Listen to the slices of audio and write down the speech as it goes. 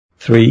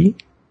3,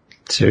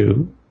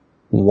 2,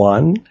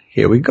 1,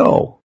 here we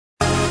go.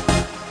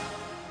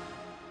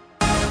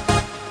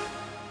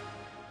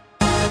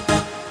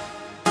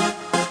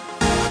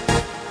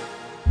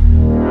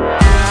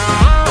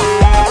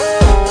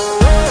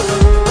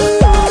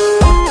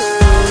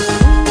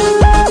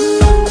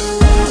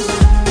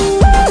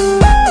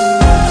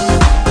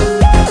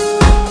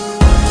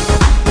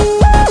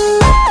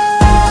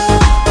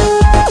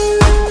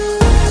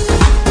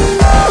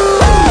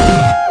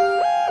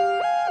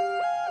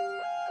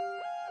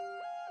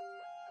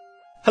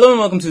 Hello and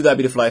welcome to the That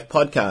Beautiful Life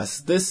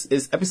podcast. This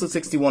is episode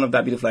 61 of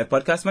That Beautiful Life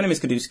podcast. My name is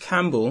Kadus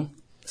Campbell,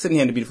 sitting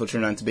here in the beautiful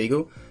Trinidad and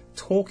Tobago,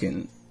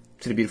 talking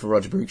to the beautiful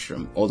Roger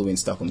Bergstrom, all the way in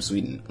Stockholm,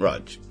 Sweden.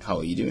 Rog, how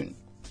are you doing?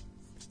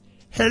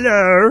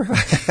 Hello.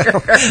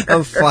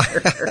 I'm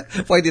fine.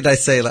 Why did I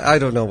say I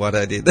don't know what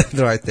I did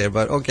right there,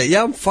 but okay.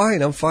 Yeah, I'm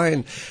fine.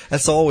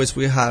 As always,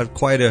 we had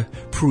quite a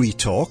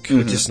pre-talk,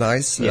 which is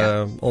nice.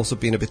 Yeah. Also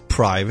being a bit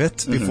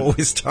private before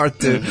we start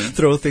to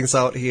throw things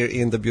out here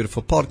in the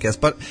beautiful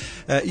podcast. But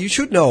you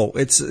should know,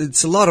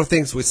 it's a lot of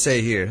things we say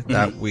here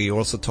that we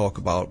also talk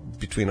about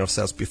between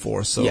ourselves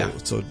before. So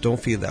don't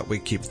feel that we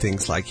keep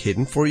things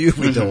hidden for you.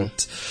 We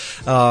don't.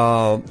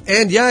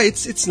 And yeah,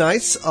 it's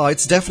nice.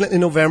 It's definitely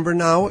November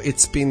now.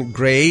 It's been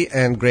gray.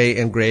 A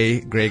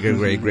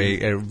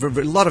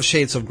lot of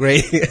shades of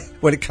gray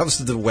when it comes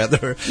to the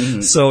weather.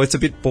 So it's a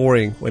bit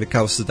boring when it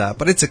comes to that,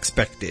 but it's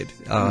expected.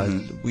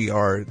 We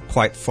are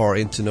quite far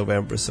into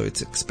November, so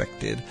it's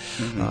expected.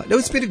 No,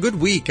 it's been a good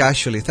week,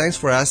 actually. Thanks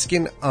for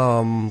asking.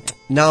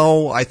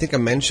 Now, I think I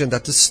mentioned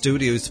that the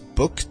studio is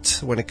booked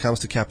when it comes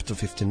to Capital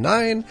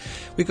 59.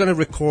 We're going to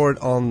record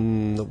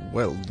on,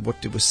 what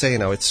did we say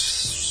now?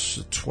 It's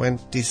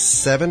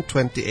 27th,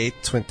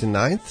 28th,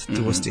 29th,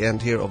 towards the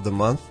end here of the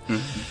month.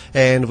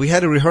 And we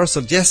had a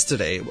rehearsal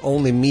yesterday,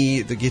 only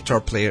me, the guitar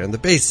player, and the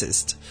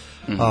bassist.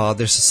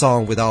 There's a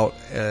song without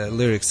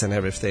lyrics and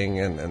everything,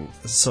 and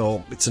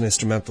so it's an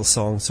instrumental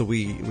song, so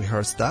we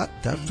rehearsed that.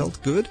 That felt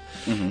good.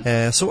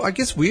 So I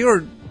guess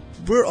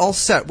we're all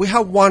set. We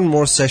have one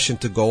more session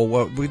to go.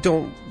 We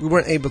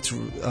weren't able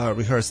to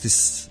rehearse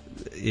this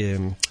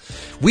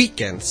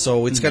weekend,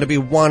 so it's going to be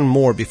one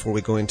more before we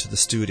go into the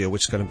studio,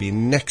 which is going to be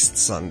next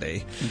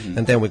Sunday,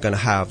 and then we're going to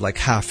have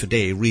half a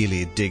day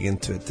really dig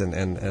into it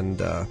and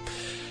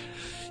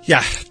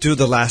do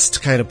the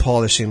last kind of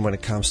polishing when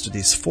it comes to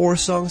these 4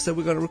 songs that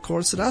we're going to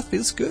record. So that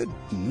feels good.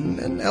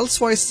 And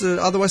otherwise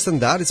than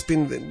that, it's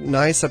been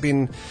nice. I've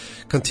been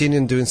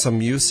continuing doing some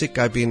music.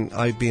 I've been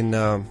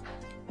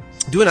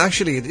doing,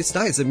 actually, it's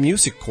nice, a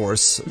music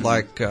course.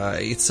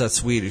 It's a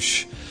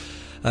Swedish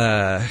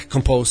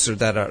composer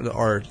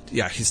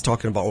that he's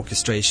talking about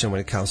orchestration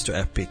when it comes to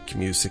epic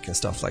music and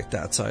stuff like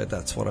that. So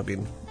that's what I've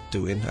been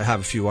doing. I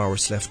have a few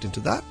hours left into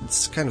that.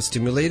 It's kind of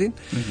stimulating.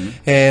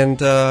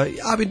 And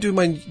I've been doing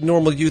my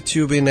normal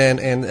YouTubing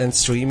and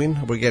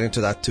streaming. We're getting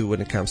to that too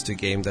when it comes to a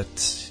game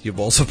that you've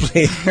also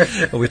played.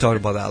 We talked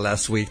about that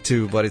last week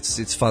too, but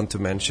it's fun to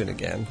mention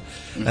again.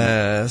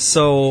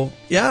 So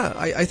yeah,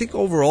 I think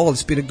overall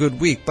it's been a good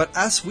week. But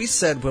as we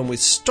said when we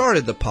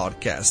started the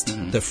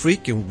podcast, the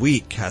freaking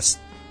week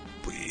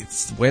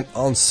went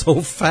on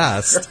so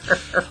fast.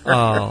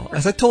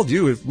 As I told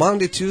you,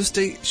 Monday,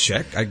 Tuesday,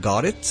 check, I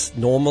got it.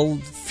 Normal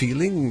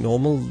feeling,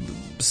 normal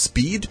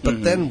speed.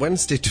 But then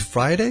Wednesday to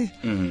Friday,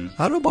 I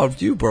don't know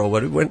about you, bro,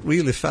 but it went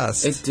really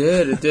fast. It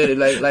did.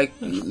 Like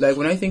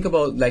when I think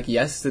about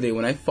yesterday,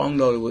 when I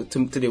found out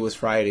today was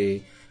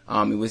Friday.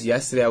 It was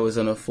yesterday. I was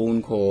on a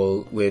phone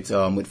call with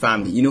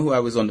family. You know who I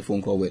was on the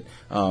phone call with?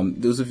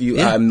 Those of you,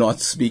 I'm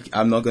not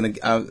gonna.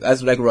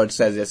 As like Rod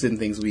says, there are certain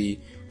things we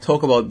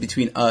talk about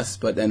between us,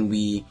 but then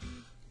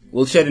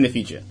we'll share it in the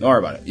future. Don't worry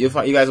about it. You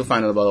guys will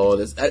find out about all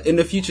this in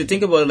the future.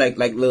 Think about it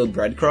like little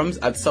breadcrumbs.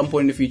 At some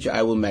point in the future,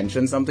 I will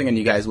mention something, and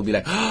you guys will be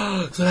like,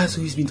 "Oh, so that's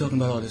who he's been talking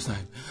about all this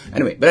time."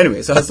 Anyway,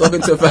 so I was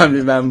talking to a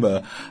family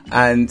member,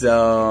 and when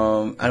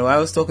I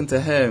was talking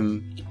to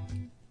him,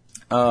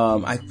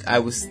 I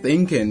was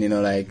thinking,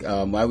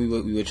 while we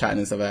were chatting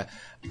and stuff,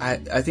 I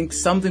think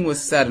something was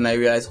said, and I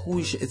realized,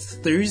 holy shit, it's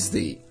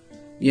Thursday.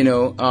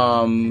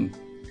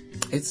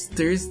 It's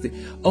Thursday.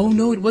 Oh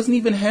no, it wasn't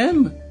even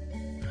him.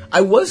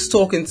 I was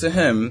talking to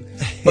him,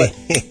 but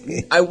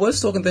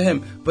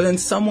then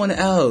someone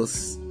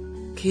else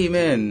came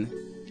in,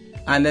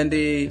 and then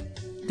they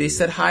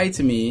said hi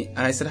to me, and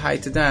I said hi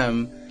to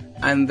them,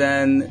 and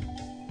then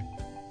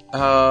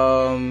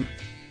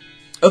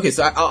okay,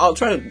 so I'll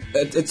try to.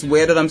 It's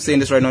weird that I'm saying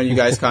this right now. You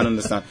guys can't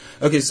understand.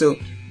 Okay, so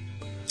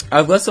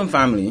I've got some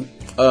family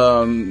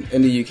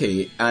in the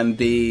UK, and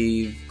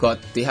they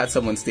had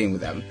someone staying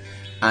with them.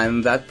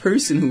 And that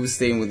person who was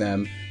staying with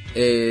them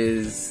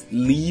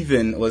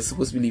was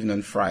supposed to be leaving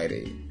on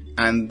Friday.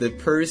 And the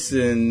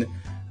person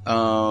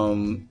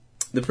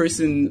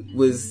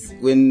was,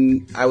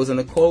 when I was on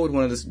a call with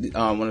one of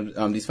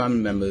these family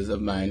members of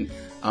mine,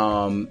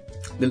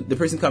 the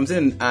person comes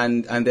in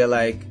and they're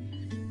like,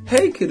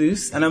 "Hey,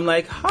 Kadus," and I'm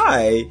like,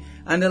 "Hi."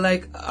 And they're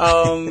like,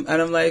 and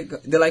I'm like,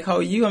 they're like, "How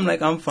are you?" I'm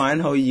like, "I'm fine.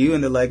 How are you?"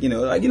 And they're like,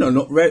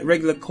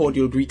 regular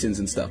cordial greetings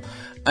and stuff.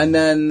 And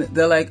then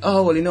they're like,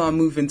 oh, well, I'm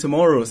moving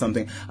tomorrow or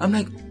something. I'm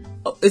like,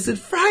 oh, is it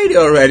Friday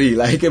already?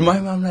 Like, in my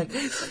mind, I'm like,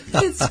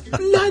 it's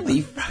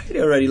bloody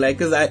Friday already. Like,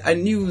 cause I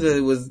knew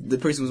that the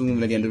person was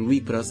moving at the end of the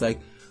week, but I was like,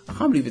 I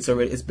can't believe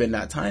it's been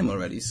that time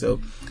already.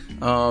 So,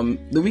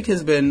 the week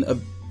has been a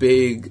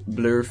big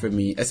blur for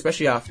me,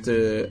 especially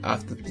after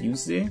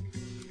Tuesday.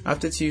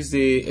 After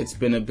Tuesday, it's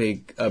been a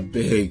big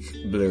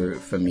blur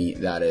for me,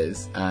 that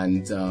is.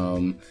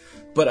 And,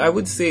 but I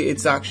would say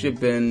it's actually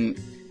been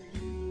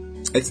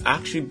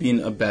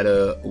a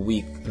better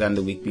week than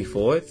the week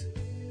before it,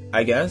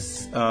 I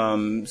guess.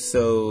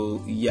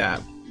 So yeah,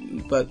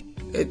 but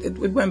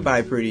it went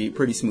by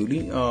pretty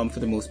smoothly,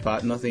 for the most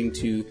part. Nothing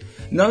too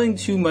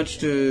much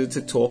to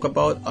talk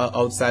about,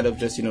 outside of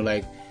just,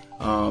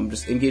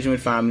 just engaging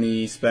with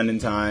family, spending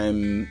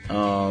time,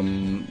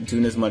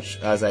 doing as much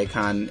as I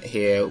can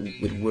here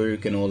with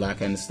work and all that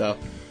kind of stuff,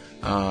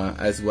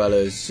 as well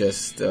as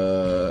just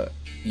sort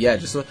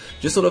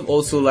of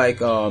also like,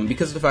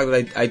 because of the fact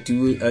that I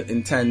do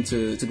intend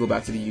to go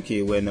back to the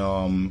UK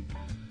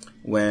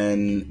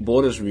when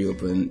borders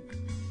reopen.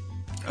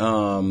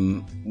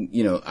 I've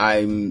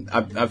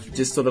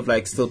just sort of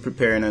like still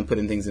preparing and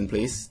putting things in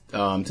place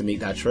to make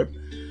that trip.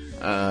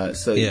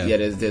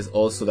 There's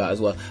also that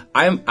as well.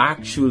 I'm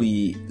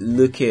actually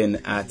looking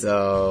at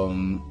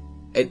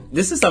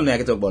this is something I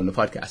can talk about on the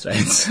podcast,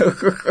 right?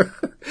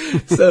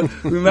 So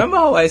remember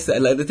how I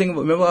said, like,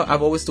 remember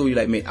I've always told you,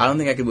 like, mate, I don't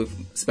think I could work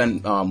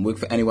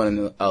for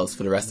anyone else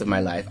for the rest of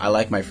my life. I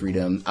like my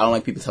freedom. I don't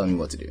like people telling me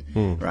what to do,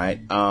 right?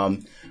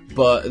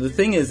 But the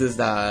thing is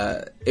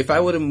that if I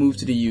were to move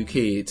to the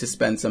UK to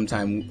spend some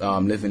time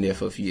living there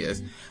for a few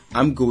years,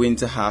 I'm going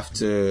to have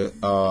to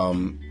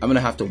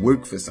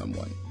work for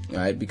someone,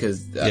 right?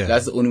 Because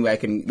that's the only way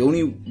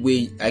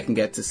I can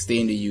get to stay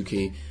in the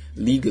UK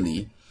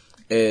legally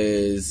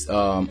is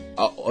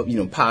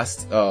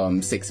past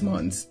 6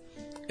 months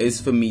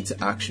is for me to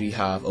actually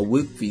have a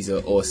work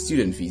visa or a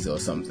student visa or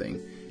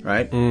something,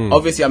 right?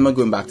 Obviously, I'm not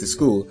going back to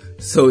school,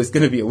 so it's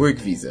going to be a work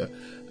visa.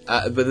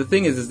 But the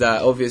thing is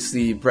that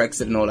obviously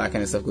Brexit and all that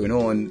kind of stuff going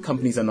on,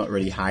 companies are not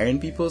really hiring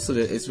people, so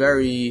that it's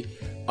very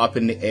up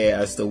in the air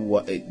as to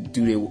what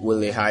will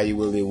they hire you,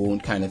 will they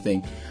won't kind of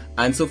thing.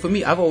 And so for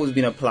me, I've always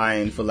been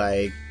applying for,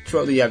 like,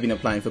 throughout the year, I've been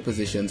applying for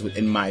positions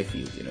within my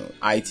field,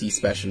 IT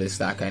specialist,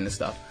 that kind of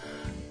stuff.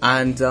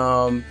 And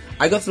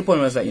I got to the point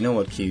where I was like, you know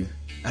what, Q,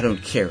 I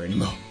don't care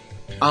anymore.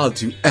 I'll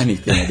do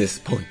anything at this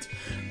point.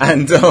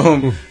 And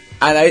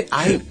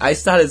I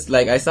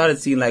started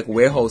seeing like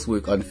warehouse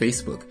work on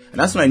Facebook, and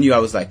that's when I knew I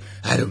was like,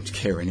 I don't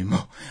care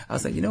anymore. I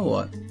was like, you know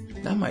what,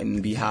 that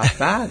mightn't be half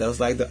bad. I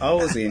was like, the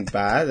hours ain't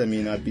bad. I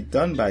mean, I'd be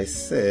done by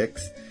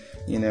 6,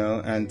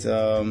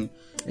 and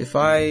if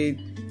I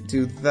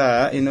do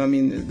that, I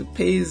mean, the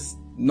pay is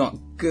not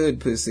good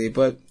per se,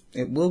 but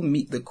it will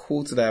meet the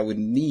quota that I would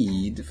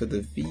need for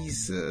the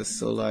visa.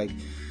 So like,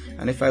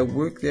 and if I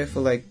work there for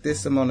like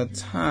this amount of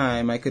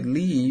time, I could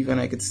leave and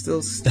I could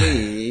still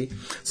stay.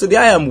 So there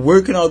I am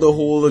working out the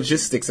whole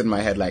logistics in my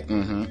head, like,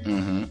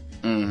 and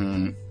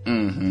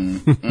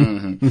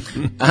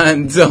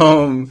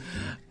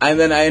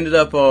then I ended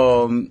up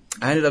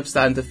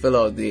starting to fill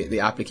out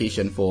the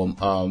application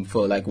form,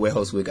 for like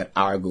warehouse work at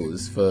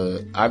Argos.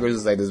 Argos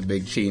is like this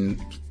big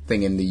chain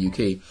thing in the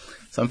UK.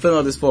 So I'm filling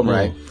out this form,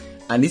 right?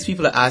 And these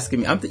people are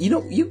asking me,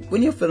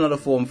 when you're filling out a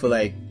form for,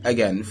 like,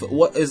 again, for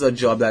what is a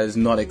job that is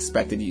not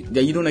expected,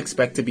 that you don't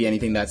expect to be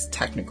anything that's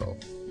technical.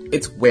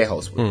 It's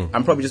warehouse work.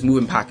 I'm probably just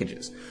moving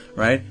packages,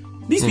 right?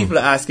 These people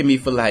are asking me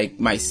for, like,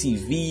 my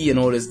CV and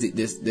all this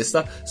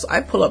stuff. So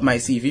I pull up my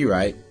CV,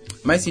 right?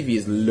 My CV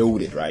is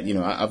loaded, right?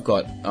 I've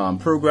got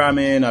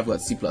programming, I've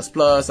got C++,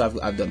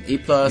 I've done A+,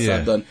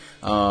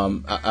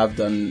 I've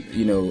done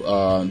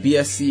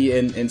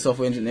BSc in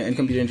software engineering and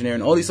computer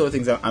engineering, all these sort of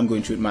things that I'm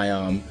going through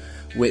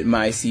with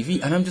my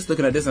CV, and I'm just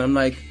looking at this and I'm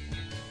like,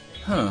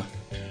 I'm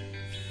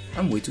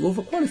way too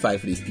overqualified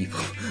for these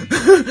people.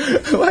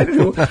 Why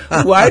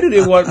do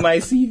they want my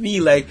CV?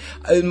 Like,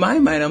 in my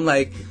mind, I'm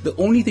like, the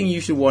only thing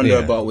you should wonder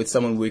about with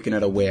someone working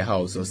at a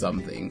warehouse or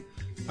something,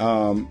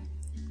 do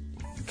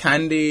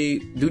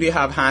they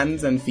have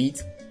hands and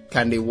feet?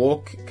 Can they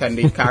walk? Can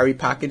they carry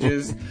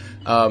packages?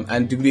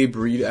 And do they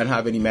breathe and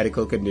have any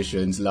medical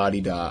conditions?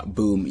 La-di-da,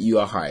 boom, you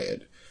are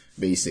hired.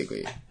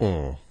 Basically.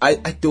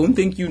 I don't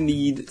think you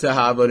need to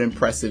have an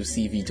impressive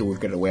CV to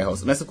work at a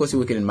warehouse, unless of course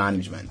you're working in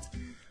management.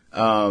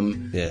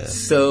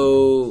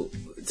 So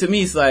to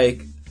me it's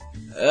like,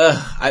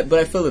 but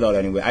I filled it out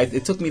anyway.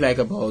 It took me like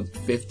about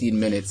 15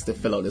 minutes to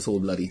fill out this whole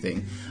bloody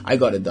thing. I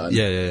got it done.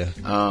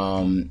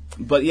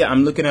 But yeah,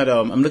 I'm looking at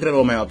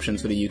all my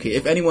options for the UK.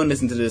 If anyone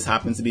listening to this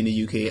happens to be in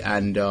the UK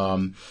and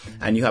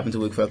you happen to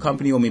work for a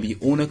company, or maybe you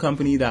own a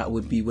company that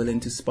would be willing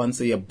to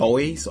sponsor your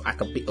boy so I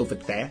could be over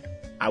there,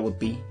 I would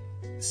be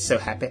so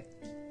happy.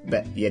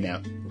 But it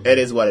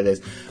is what it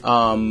is.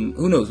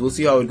 Who knows? We'll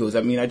see how it goes.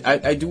 I mean,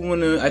 I do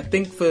want to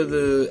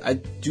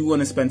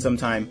spend some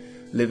time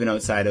living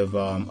outside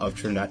of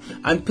Trinidad,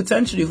 and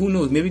potentially, who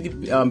knows? Maybe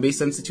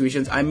based on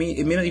situations,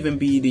 it may not even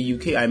be the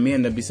UK. I may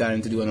end up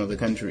deciding to do another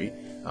country.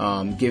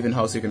 given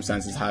how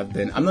circumstances have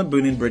been. I'm not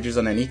burning bridges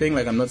on anything.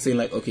 Like, I'm not saying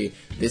like, okay,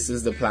 this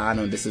is the plan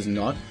or this is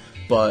not.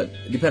 But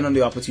depending on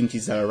the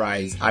opportunities that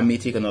arise, I may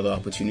take another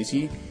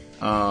opportunity.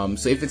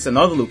 So if it's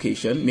another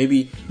location,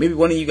 maybe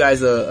one of you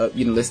guys are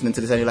listening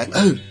to this and you're like,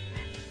 oh,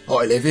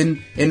 I live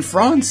in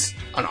France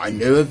and I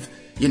know of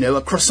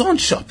a croissant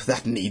shop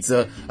that needs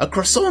a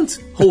croissant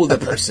holder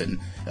person.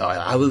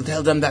 I will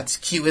tell them that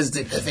Q is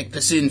the perfect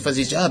person for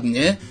this job,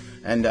 yeah?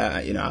 And,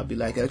 I'll be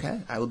like, okay,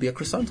 I will be a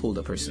croissant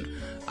holder person.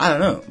 I don't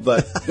know,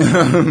 but...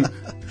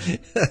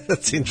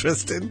 That's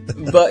interesting.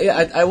 But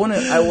yeah, I want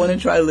to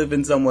try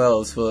living somewhere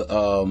else for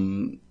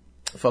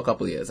a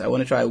couple of years. I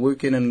want to try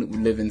working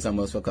and living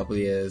somewhere else for a couple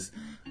of years.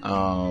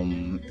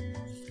 And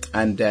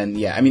then,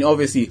 yeah, I mean,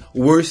 obviously,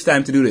 worst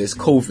time to do this,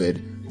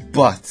 COVID,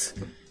 but...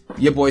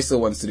 Your boy still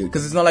wants to do it.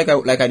 Because it's not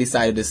like I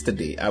decided this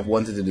today. I've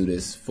wanted to do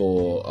this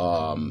for,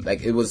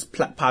 it was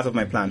part of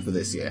my plan for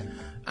this year.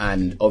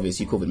 And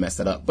obviously COVID messed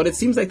that up. But it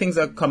seems like things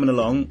are coming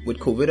along with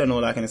COVID and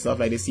all that kind of stuff.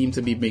 Like they seem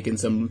to be making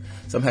some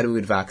headway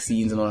with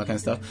vaccines and all that kind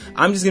of stuff.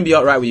 I'm just going to be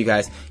outright with you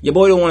guys. Your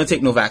boy don't want to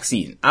take no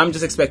vaccine. I'm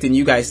just expecting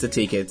you guys to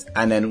take it.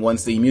 And then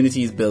once the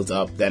immunity is built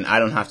up, then I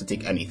don't have to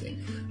take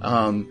anything.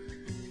 I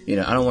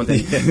don't want that.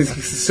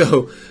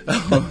 So,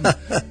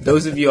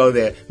 those of you out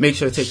there, make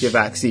sure to take your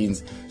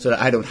vaccines so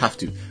that I don't have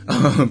to.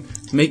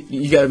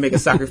 You gotta make a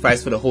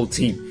sacrifice for the whole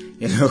team,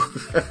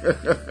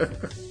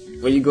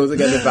 When you go to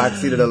get the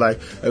vaccine and they're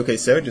like, okay,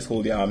 sir, just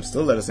hold your arm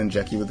still, let us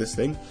inject you with this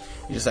thing.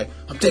 You're just like,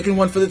 I'm taking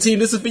one for the team,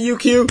 this is for you,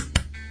 Q.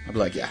 I'll be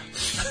like, yeah.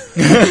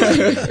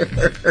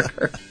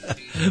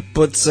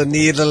 Puts a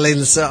needle in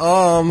the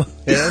arm.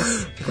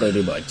 Yes.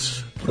 Pretty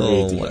much.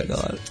 Oh my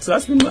God! So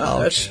that's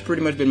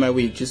pretty much been my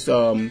week. Just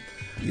work.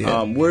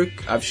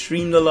 I've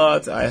streamed a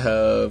lot. I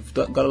have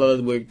got a lot of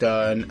the work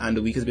done, and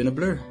the week has been a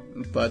blur.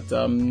 But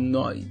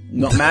not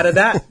mad at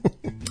that.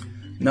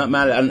 Not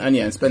mad at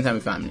and spend time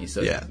with family.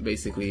 So yeah,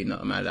 basically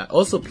not mad at that.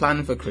 Also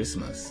planning for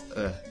Christmas.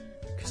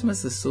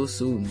 Christmas is so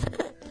soon.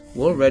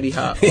 We're already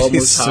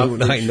almost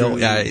soon. I know.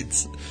 Yeah,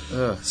 it's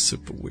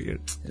super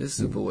weird. It's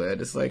super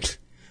weird. It's like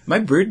my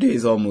birthday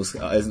is almost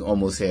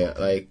here.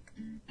 Like.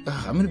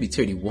 I'm gonna be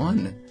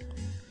 31.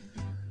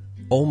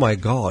 Oh my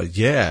God!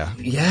 Yeah.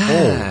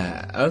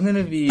 Yeah. Oh.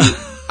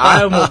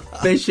 I'm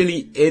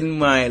officially in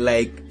my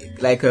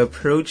like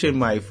approaching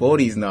my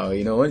 40s now.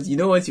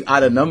 Once you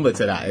add a number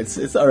to that,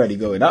 it's already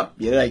going up.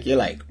 You're like,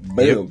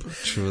 boom. Yep,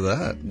 true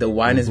that. The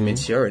wine is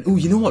maturing. Ooh,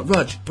 you know what,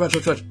 Raj? I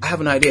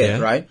have an idea,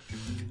 right?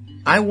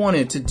 I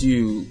wanted to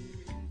do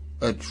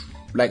I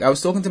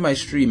was talking to my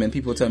stream and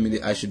people tell me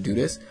that I should do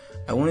this.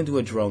 I want to do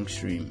a drunk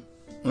stream.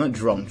 I'm not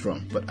drunk,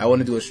 but I want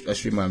to do a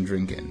stream where I'm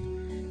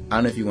drinking. I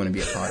don't know if you want to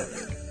be a part of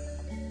it.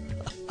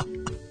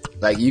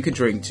 Like, you could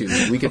drink too.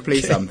 We could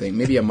play something,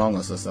 maybe Among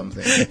Us or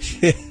something.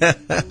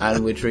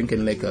 And we're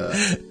drinking liquor.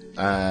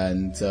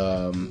 And,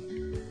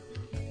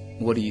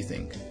 what do you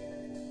think?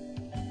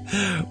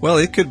 Well,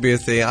 it could be a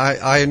thing.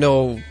 I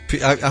know,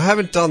 I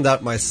haven't done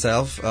that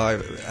myself. I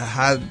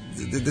had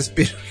this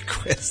big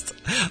request.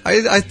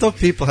 I thought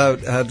people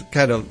had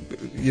kind of,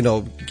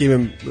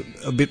 given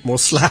a bit more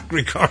slack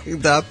regarding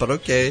that, but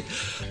okay.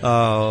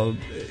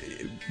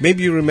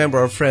 Maybe you remember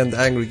our friend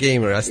Angry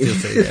Gamer. I still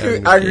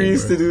say Angry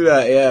used to do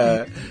that,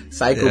 yeah.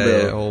 Psycho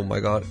Bill. Yeah, oh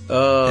my God.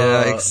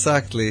 Yeah,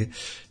 exactly.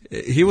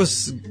 He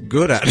was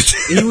good at it.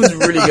 He was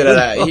really good at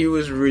that.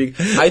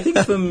 I think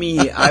for me,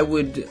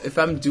 if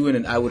I'm doing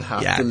it, I would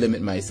have to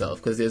limit myself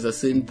because there's a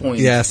certain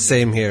point. Yeah,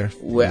 same here.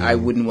 Where I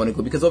wouldn't want to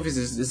go because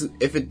obviously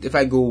if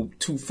I go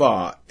too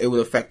far, it will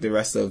affect the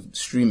rest of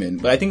streaming.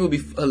 But I think it would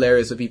be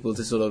hilarious for people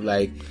to sort of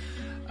like,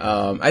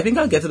 I think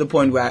I'll get to the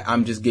point where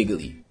I'm just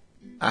giggly.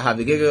 I have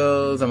the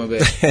giggles, I'm a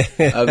bit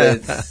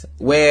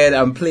weird,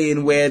 I'm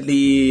playing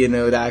weirdly,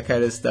 that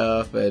kind of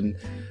stuff and,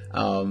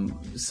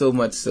 so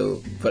much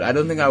so, but I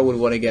don't think I would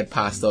want to get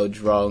passed out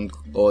drunk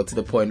or to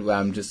the point where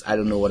I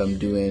don't know what I'm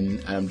doing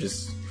and I'm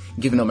just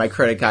giving up my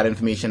credit card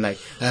information like,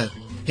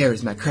 here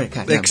is my credit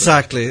card number.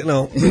 Exactly,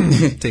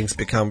 things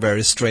become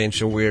very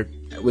strange and weird.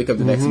 I wake up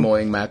the next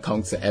morning, my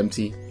accounts are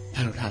empty.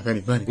 I don't have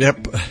any money.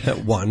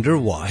 Yep, wonder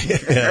why.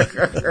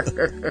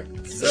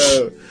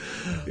 So,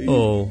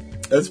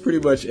 that's pretty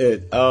much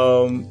it.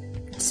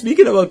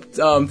 Speaking about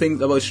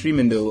things about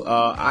streaming though,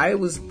 I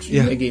was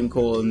streaming a game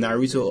called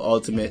Naruto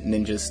Ultimate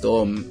Ninja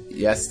Storm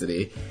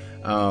yesterday.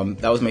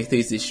 That was my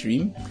Thursday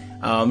stream.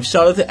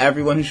 Shout out to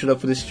everyone who showed up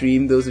for the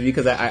stream. Those of you,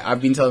 because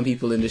I've been telling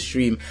people in the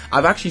stream,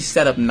 I've actually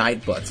set up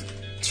Nightbot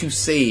to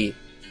say,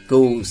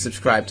 go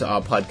subscribe to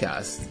our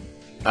podcast.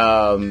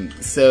 I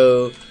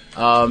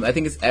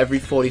think it's every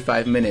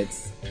 45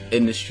 minutes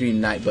in the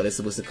stream, Nightbot is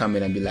supposed to come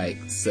in and be like,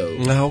 so,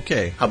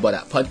 okay, how about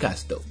that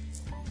podcast though?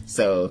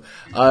 So,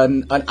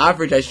 on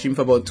average, I stream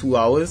for about 2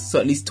 hours.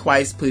 So, at least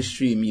twice per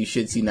stream, you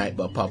should see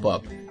Nightbot pop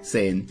up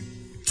saying,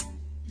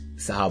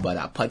 so how about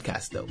that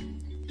podcast though?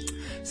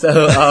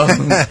 So,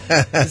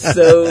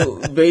 so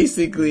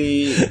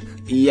basically,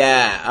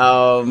 Yeah,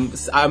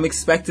 I'm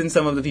expecting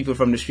some of the people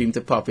from the stream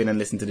to pop in and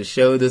listen to the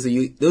show. Those of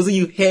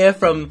you here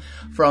from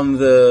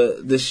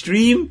the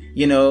stream,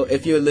 you know,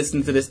 if you're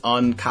listening to this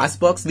on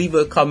Castbox, leave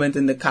a comment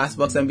in the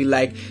Castbox and be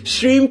like,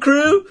 stream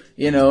crew,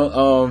 you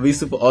know, be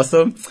super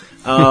awesome.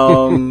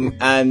 Otherwise,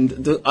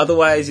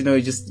 you know,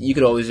 you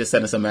could always just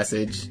send us a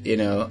message, you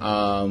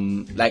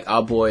know, like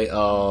our boy,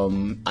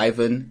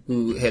 Ivan,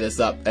 who hit us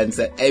up and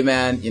said, hey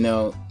man, you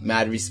know,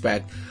 mad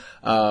respect.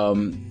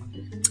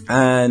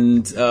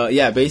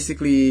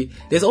 Basically,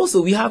 there's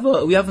also, we have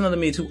another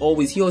mate who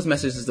always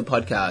messages the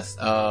podcast.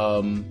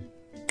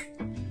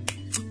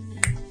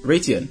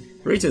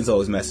 Raytion's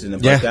always messaging the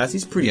podcast.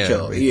 He's pretty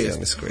chill. Raytheon He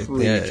is great.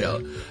 pretty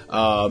chill.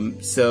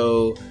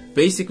 So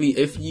basically,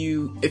 if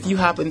you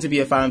happen to be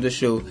a fan of the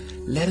show,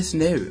 let us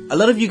know. A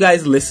lot of you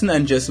guys listen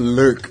and just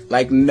lurk,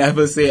 like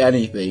never say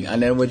anything,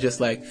 and then we're just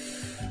like,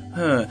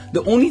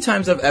 The only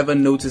times I've ever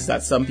noticed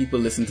that some people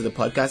listen to the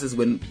podcast is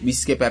when we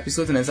skip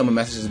episodes and then someone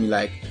messages me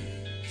like,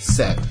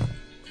 Seb,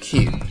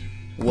 Q,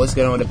 what's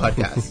going on with the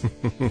podcast?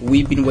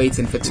 We've been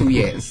waiting for 2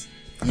 years.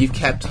 You've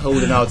kept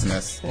holding out on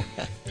us.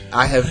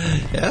 I have...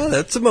 Yeah,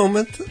 that's a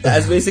moment.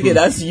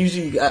 That's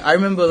usually... I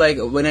remember like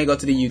when I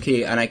got to the UK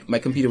and my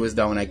computer was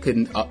down and I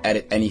couldn't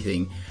edit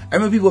anything. I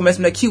remember people messaging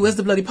me like, Q, where's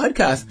the bloody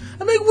podcast?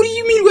 I'm like, what do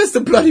you mean, where's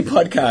the bloody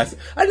podcast?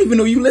 I didn't even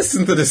know you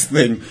listened to this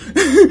thing.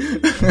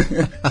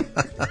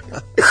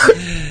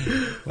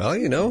 Well,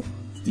 you know.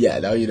 Yeah,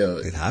 now you know.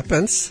 It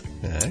happens.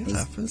 Yeah, it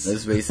happens.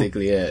 That's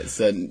basically it.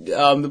 So,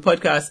 the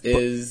podcast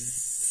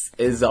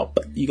is up.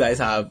 You guys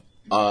have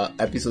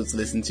episodes to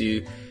listen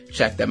to.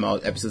 Check them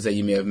out. Episodes that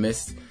you may have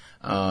missed.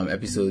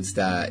 Episodes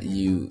that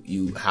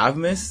you have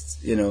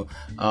missed, you know.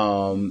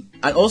 And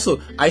also,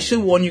 I should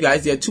warn you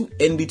guys, there are 2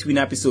 in-between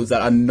episodes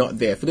that are not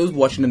there. For those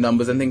watching the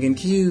numbers and thinking,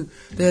 Q,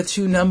 there are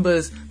 2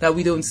 numbers that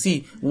we don't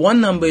see.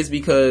 One number is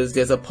because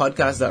there's a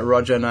podcast that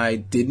Roger and I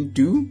didn't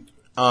do.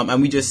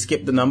 And we just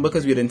skipped the number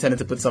because we had intended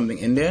to put something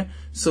in there.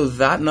 So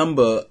that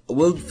number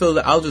will fill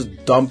that. I'll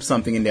just dump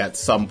something in there at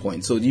some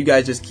point. So you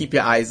guys just keep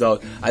your eyes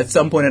out. At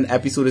some point, an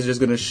episode is just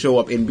going to show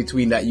up in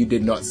between that you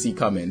did not see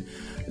coming.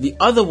 The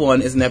other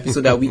one is an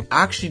episode that we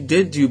actually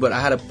did do, but I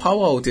had a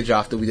power outage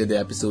after we did the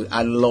episode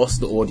and lost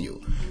the audio.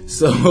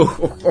 So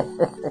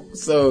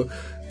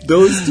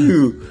those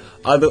 2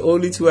 are the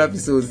only 2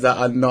 episodes that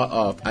are not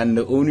up. And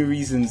the only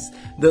reasons,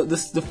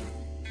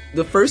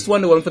 the first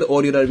one, the one for the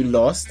audio that we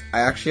lost, I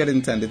actually had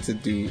intended to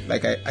do,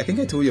 like, I think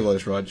I told you about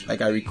this, Raj.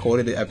 Like, I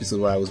recorded the episode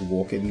where I was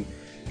walking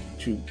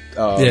through,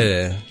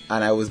 and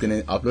I was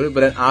going to upload it. But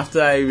then after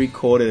I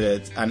recorded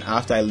it, and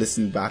after I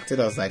listened back to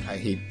it, I was like, I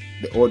hate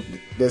the audio.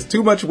 There's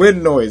too much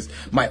wind noise.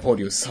 My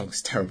audio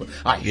sounds terrible.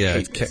 I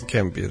hate this.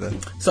 Can be that.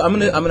 So I'm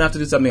gonna have to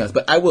do something else.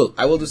 But I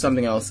will do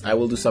something else. I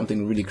will do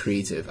something really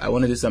creative. I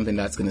want to do something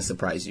that's going to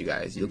surprise you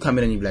guys. You'll come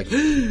in and you'll be like,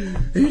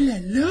 oh la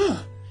la.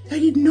 I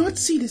did not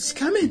see this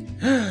coming.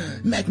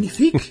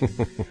 Magnifique.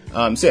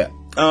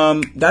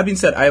 That being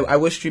said, I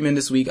was streaming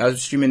this week. I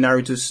was streaming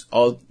Naruto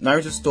Ultimate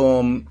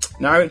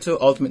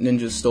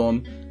Ninja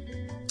Storm.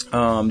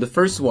 The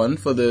first one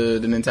for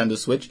the Nintendo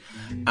Switch.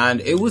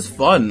 And it was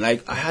fun.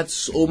 Like, I had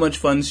so much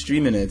fun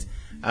streaming it.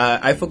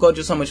 I forgot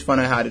just how much fun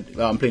I had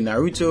playing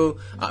Naruto.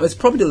 It's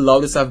probably the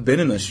loudest I've been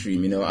in a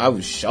stream, you know. I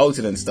was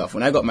shouting and stuff.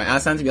 When I got my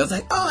ass handed to me, I was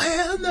like, oh,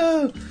 hell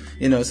no!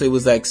 You know, so it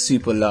was like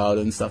super loud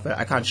and stuff.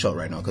 I can't shout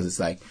right now because it's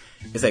like,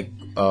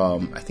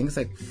 I think it's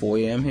like 4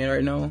 a.m. here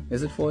right now.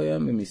 Is it 4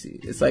 a.m.? Let me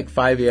see. It's like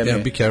 5 a.m. Yeah,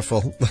 here. be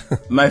careful.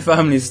 My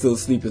family's still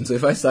sleeping, so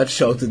if I start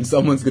shouting,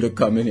 someone's gonna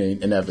come in here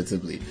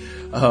inevitably.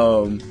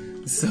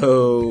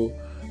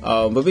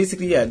 But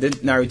basically, yeah, the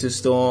Naruto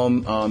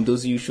Storm.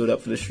 Those of you who showed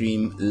up for the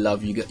stream,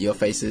 love you, your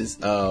faces.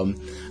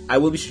 I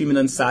will be streaming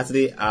on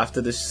Saturday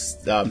after this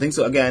thing.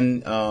 So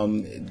again,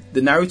 the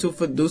Naruto,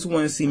 for those who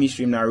want to see me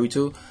stream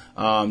Naruto,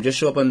 just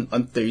show up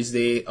on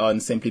Thursday on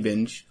Simply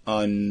Binge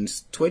on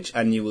Twitch,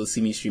 and you will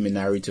see me streaming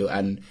Naruto,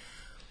 and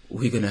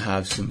we're gonna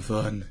have some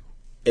fun.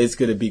 It's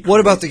gonna be cool. What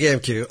about the game,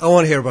 Q? I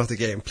want to hear about the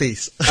game,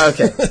 please.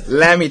 Okay,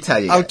 let me tell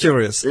you guys. I'm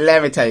curious.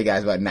 Let me tell you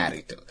guys about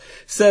Naruto.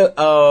 So,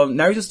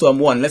 Naruto Storm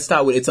 1, let's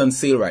start with, it's on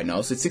sale right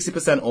now. So it's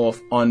 60%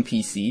 off on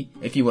PC,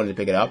 if you wanted to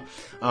pick it up,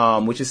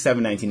 which is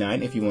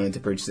 $7.99 if you wanted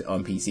to purchase it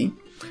on PC,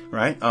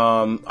 right?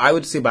 I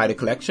would say buy the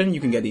collection.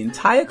 You can get the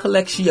entire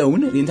collection,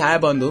 the entire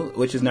bundle,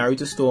 which is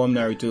Naruto Storm,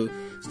 Naruto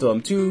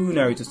Storm 2,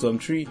 Naruto Storm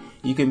 3.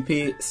 You can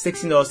pay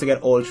 $16 to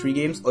get all 3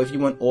 games, or if you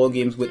want all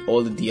games with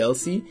all the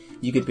DLC,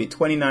 you can pay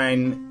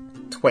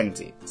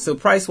 $29.20. So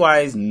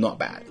price-wise, not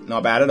bad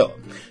at all,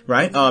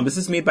 right? This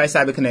is made by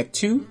CyberConnect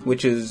 2,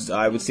 which is,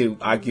 I would say,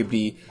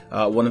 arguably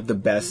one of the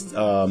best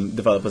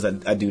developers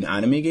at doing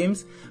anime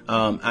games,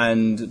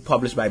 and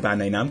published by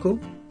Bandai Namco.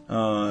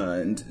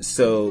 And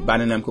so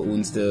Bandai Namco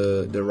owns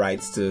the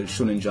rights to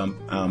Shonen Jump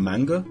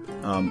manga,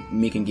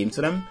 making games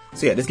for them.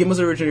 So yeah, this game was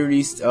originally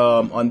released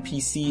on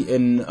PC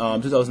in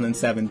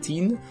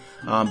 2017,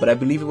 but I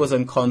believe it was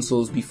on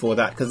consoles before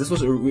that, because this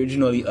was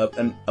originally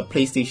a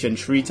PlayStation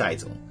 3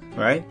 title,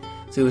 right?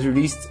 So it was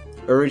released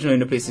originally in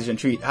the PlayStation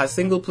 3. It has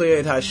single player,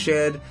 it has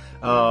shared,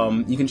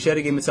 you can share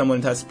the game with someone,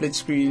 it has split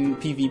screen,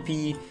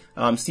 PvP,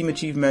 Steam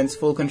achievements,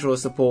 full control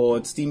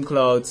support, Steam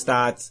Cloud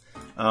stats,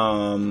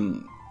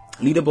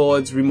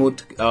 leaderboards,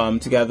 remote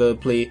together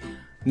play.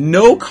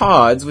 No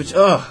cards, which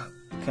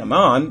come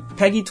on,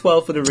 PEGI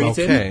 12 for the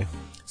rating. Okay.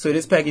 So it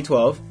is PEGI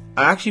 12.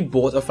 I actually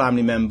bought a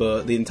family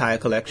member the entire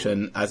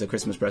collection as a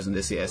Christmas present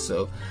this year,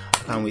 so I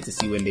can't wait to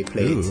see when they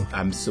play it.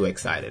 I'm so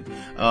excited.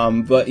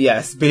 But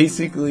yes,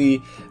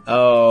 basically,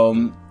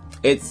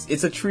 it's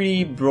a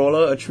 3D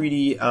brawler, a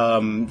 3D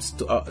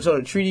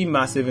 3D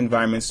massive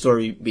environment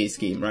story-based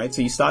game, right?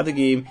 So you start the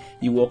game,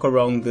 you walk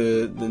around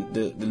the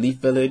Leaf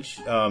Village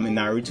in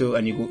Naruto,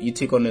 and you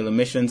take on little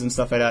missions and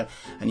stuff like that,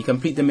 and you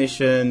complete the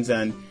missions,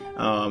 and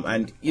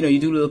you know, you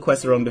do little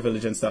quests around the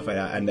village and stuff like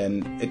that, and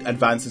then it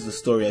advances the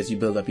story as you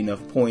build up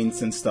enough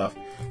points and stuff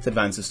to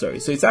advance the story.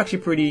 So it's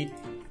actually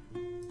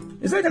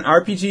it's like an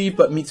RPG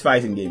but meets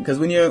fighting game, because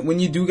when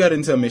you do get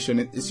into a mission,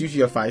 it's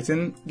usually a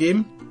fighting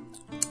game,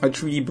 a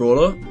 3D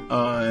brawler,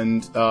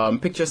 and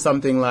picture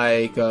something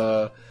like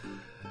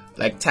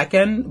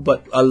Tekken,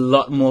 but a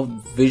lot more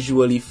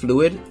visually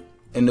fluid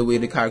in the way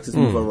the characters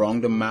move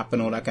around the map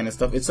and all that kind of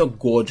stuff. It's a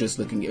gorgeous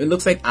looking game. It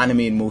looks like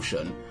anime in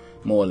motion,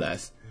 more or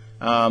less.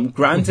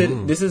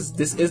 Granted, this is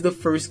the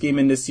first game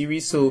in the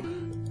series, so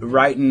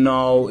right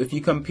now, if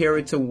you compare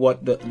it to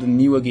what the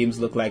newer games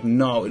look like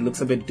now, it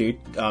looks a bit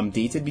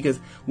dated, because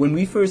when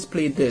we first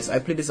played this, I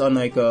played this on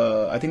I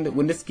think that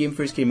when this game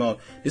first came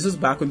out, this was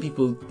back when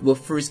people were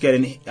first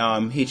getting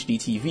HD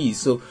TVs,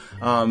 so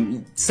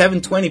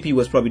 720p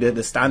was probably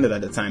the standard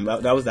at the time.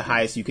 That was the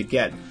highest you could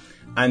get.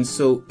 And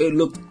so it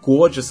looked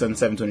gorgeous on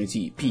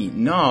 720p.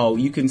 Now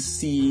you can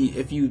see,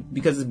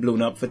 because it's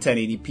blown up for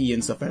 1080p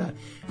and stuff like that,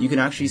 you can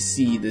actually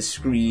see the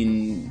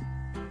screen,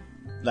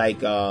 like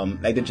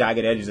the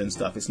jagged edges and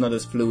stuff. It's not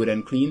as fluid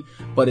and clean,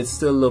 but it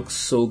still looks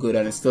so good,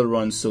 and it still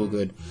runs so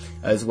good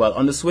as well.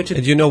 On the Switch,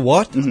 and you know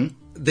what?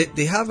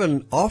 They have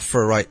an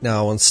offer right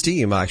now on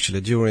Steam,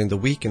 actually, during the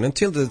weekend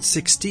until the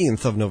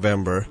 16th of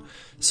November.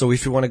 So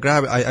if you want to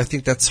grab it, I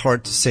think that's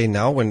hard to say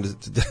now when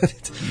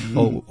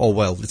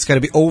well, it's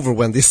going to be over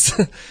when this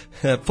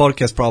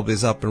podcast probably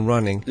is up and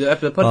running. Yeah,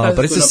 the podcast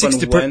is going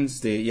up on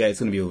Wednesday. Yeah,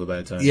 it's going to be over by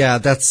the time. Yeah,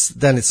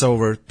 then it's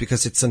over,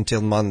 because it's until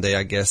Monday,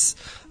 I guess,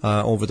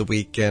 over the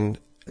weekend.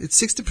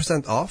 It's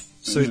 60% off,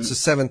 so it's a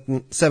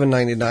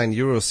 7.99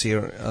 euros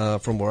here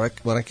from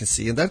what I can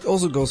see, and that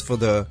also goes for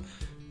the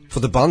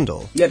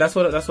bundle. Yeah, that's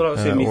what I was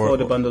saying before.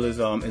 The bundle is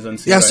on sale.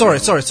 Yeah,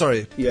 right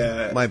sorry.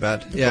 Yeah, my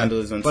bad. The bundle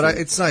is on sale. But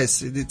it's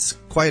nice. It's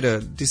quite a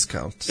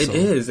discount. It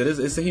is.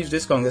 It's a huge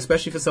discount,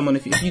 especially for someone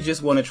if you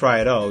just want to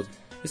try it out.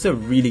 It's a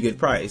really good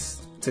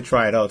price to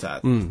try it out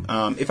at.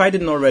 If I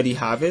didn't already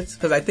have it,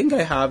 because I think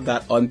I have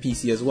that on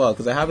PC as well,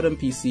 because I have it on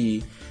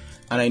PC,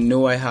 and I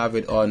know I have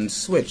it on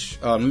Switch.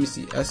 Let me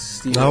see.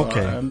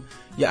 Okay.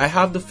 Yeah, I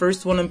have the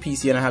first one on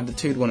PC, and I have the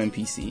third one on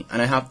PC,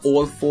 and I have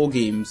all 4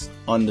 games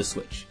on the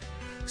Switch.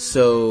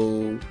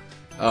 So,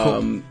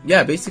 cool.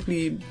 Yeah,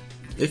 basically,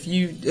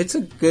 it's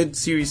a good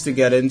series to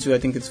get into. I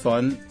think it's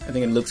fun. I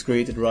think it looks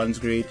great. It runs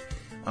great.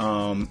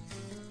 I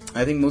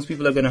think most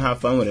people are going to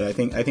have fun with it. I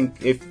think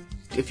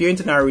if you're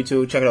into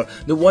Naruto, check it out.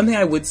 The one thing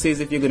I would say is,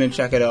 if you're going to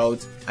check it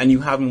out and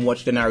you haven't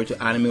watched the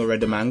Naruto anime or read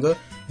the manga,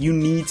 you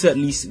need to at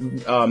least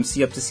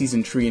see up to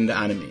season 3 in the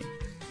anime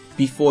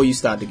before you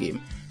start the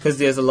game. Because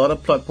there's a lot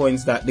of plot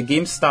points that the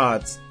game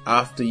starts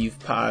after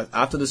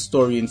the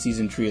story in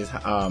season 3 has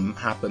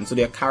happened. So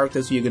there are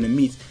characters who you're going to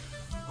meet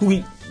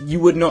who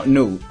you would not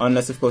know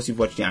unless, of course, you've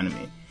watched the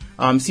anime.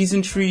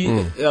 Season 3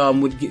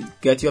 would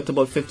get you up to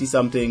about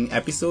 50-something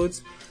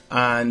episodes,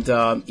 and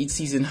each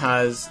season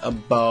has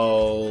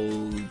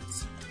about,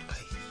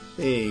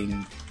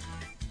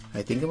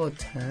 I think about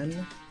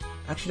 10.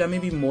 Actually, that may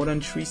be more than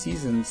 3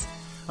 seasons.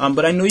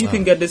 But I know you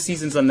can get the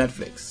seasons on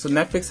Netflix. So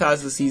Netflix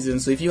has the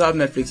seasons. So if you have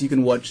Netflix, you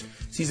can watch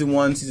season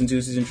 1, season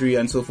 2, season 3,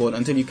 and so forth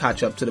until you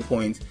catch up to the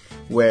point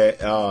where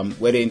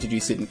they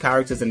introduce certain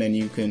characters, and then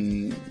you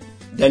can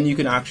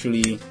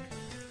actually,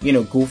 you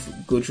know, go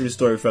through the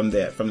story from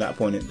that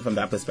point, from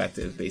that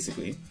perspective,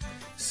 basically.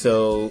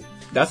 So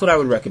that's what I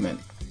would recommend.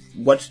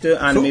 Watch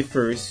the anime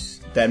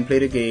first, then play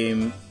the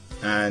game,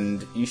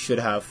 and you should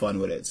have fun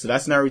with it. So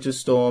that's Naruto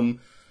Storm.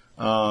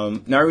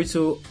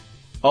 Naruto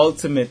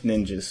Ultimate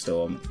Ninja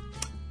Storm.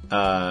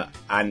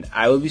 And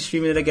I will be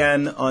streaming it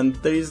again on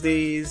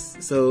Thursdays.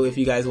 So if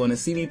you guys want to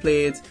see me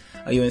play it,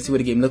 or you want to see what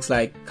the game looks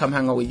like, come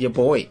hang out with your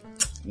boy.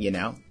 You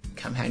know,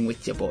 come hang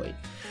with your boy.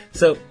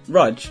 So,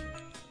 Raj,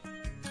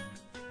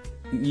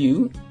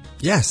 you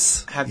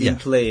have been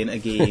playing a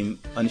game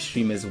on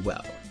stream as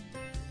well.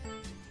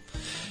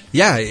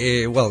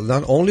 Yeah, well,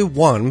 not only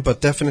one, but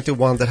definitely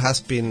one that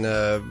has been,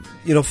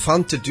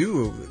 fun to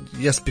do.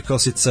 Yes,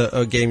 because it's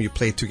a game you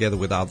play together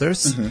with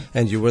others,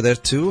 and you were there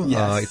too.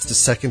 Yes. It's the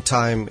second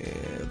time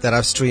that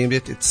I've streamed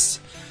it. It's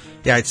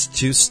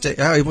Tuesday.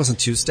 It wasn't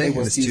Tuesday.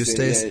 It's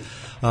Tuesdays.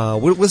 Yeah.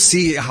 We'll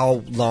see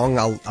how long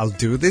I'll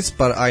do this,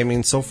 but I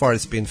mean, so far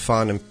it's been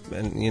fun,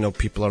 and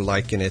people are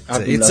liking it.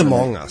 It's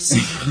Among Us.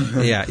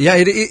 Yeah,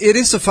 it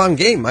is a fun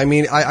game. I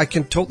mean, I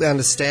can totally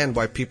understand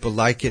why people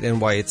like it and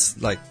why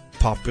it's like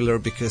popular,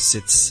 because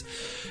it's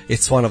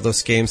it's one of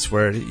those games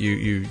where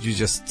you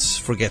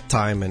just forget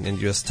time and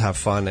you just have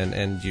fun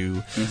and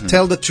you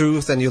tell the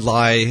truth and you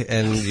lie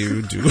and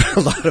you do a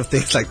lot of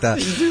things like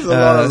that.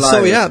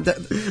 So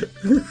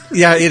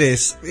yeah, it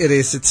is.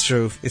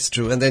 It's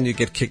true. And then you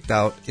get kicked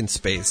out in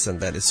space and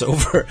then it's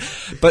over.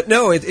 But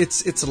no,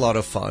 it's a lot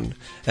of fun.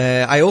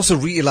 I also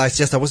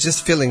realized, I was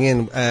just filling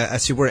in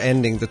as you were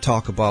ending the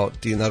talk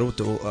about the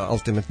Naruto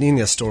Ultimate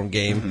Ninja Storm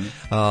game,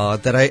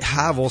 that I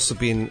have also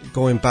been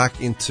going back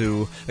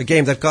into a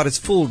game that got its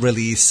full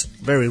release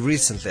very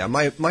recently. I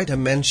might have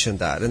mentioned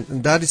that,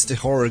 and that is the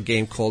horror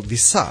game called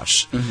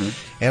Visage.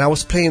 And I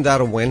was playing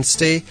that on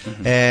Wednesday,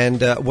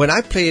 and when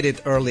I played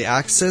it early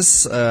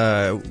access,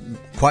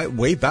 quite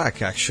way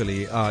back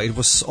actually, it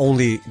was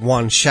only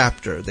one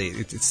chapter.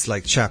 It's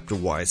like chapter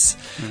wise,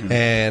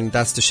 and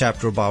that's the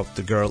chapter about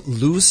the girl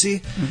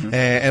Lucy,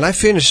 and I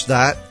finished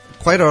that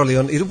quite early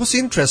on. It was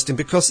interesting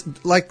because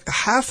like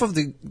half of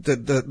the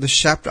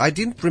chapter, I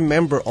didn't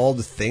remember all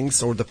the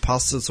things or the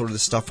puzzles or the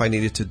stuff I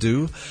needed to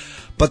do.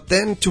 But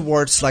then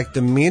towards like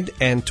the mid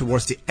and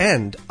towards the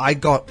end,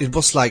 it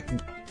was like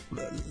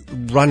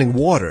running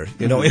water,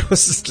 you know. It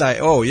was just like,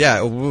 oh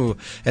yeah, ooh,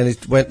 and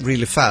it went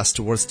really fast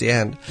towards the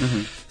end.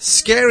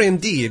 Scary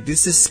indeed.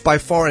 This is by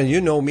far, and you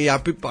know me,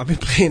 I've been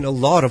playing a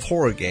lot of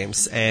horror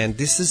games, and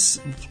this is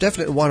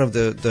definitely one of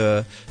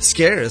the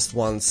scariest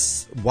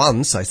ones.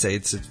 I say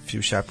it's a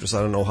few chapters,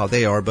 I don't know how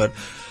they are, but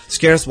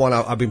scariest one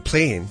I've been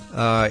playing.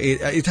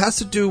 It has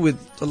to do with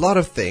a lot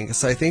of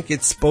things. I think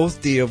it's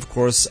both the, of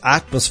course,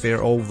 atmosphere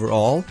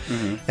overall,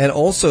 and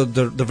also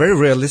the very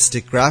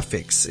realistic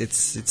graphics.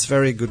 It's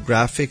very good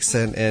graphics,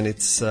 and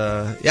it's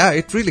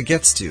it really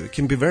gets to you. It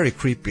can be very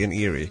creepy and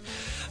eerie.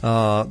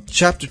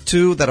 Chapter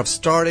 2 that I've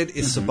started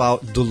is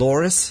about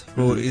Dolores,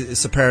 who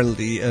is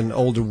apparently an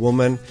older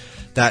woman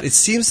that it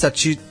seems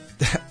that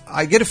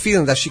I get a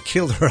feeling that she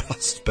killed her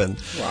husband.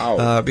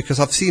 Wow. Because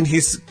I've seen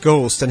his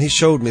ghost, and he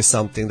showed me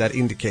something that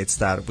indicates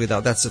that.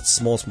 That's a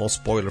small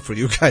spoiler for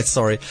you guys.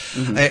 Sorry,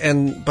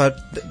 but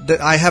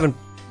I haven't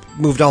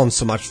moved on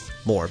so much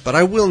more. But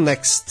I will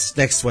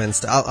next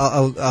Wednesday.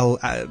 I'll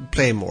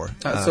play more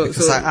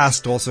because I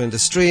asked also in the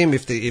stream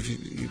if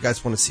you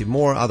guys want to see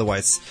more.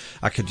 Otherwise,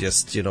 I could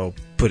just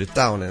put it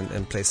down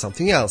and play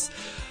something else.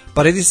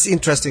 But it is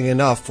interesting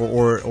enough,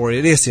 or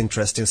it is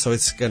interesting, so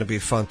it's going to be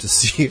fun to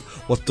see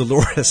what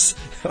Dolores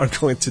are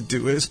going to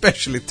do,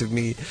 especially to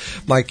me,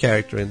 my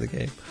character in the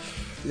game.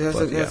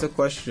 There's a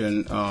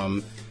question.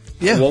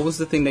 What was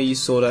the thing that you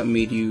saw that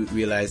made you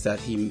realize that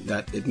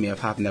it may have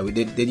happened that way?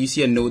 Did you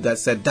see a note that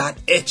said, "That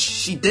itch,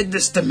 she did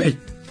this to me,"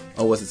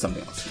 or was it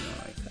something else?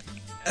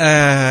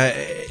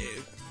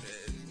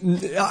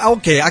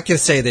 Okay, I can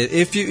say that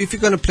if you're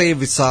going to play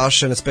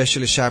Visage, and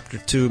especially Chapter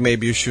 2,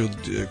 maybe you should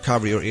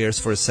cover your ears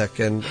for a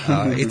second.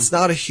 It's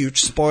not a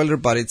huge spoiler,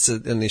 but it's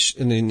an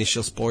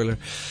initial spoiler.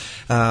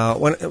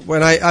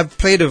 When I've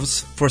played it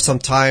for some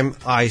time,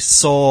 I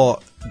saw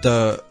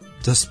the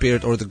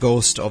spirit or the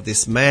ghost of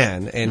this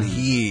man, and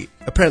he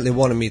apparently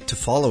wanted me to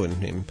follow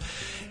him.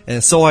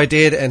 And so I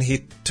did, and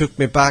he took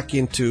me back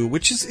into,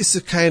 which is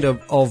a kind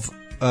of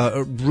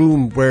a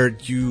room where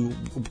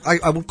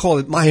I would call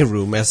it my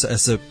room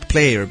as a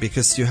player,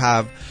 because you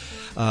have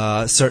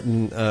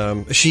certain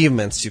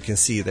achievements you can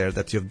see there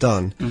that you've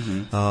done,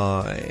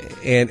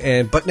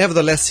 but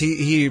nevertheless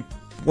he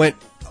went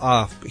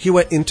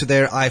into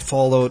there. I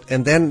followed,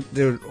 and then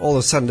all of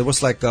a sudden there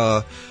was like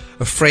a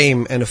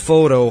frame and a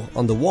photo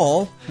on the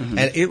wall,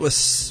 and it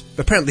was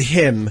apparently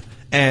him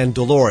and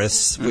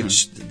Dolores,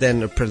 which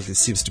then apparently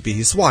seems to be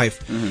his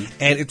wife,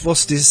 and it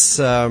was this.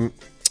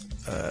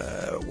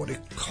 What do you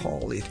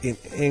call it in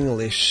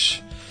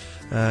English?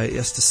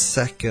 Just a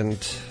second.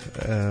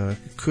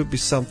 It could be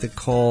something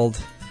called.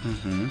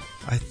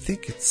 I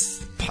think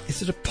is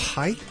it a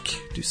pike?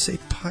 Do you say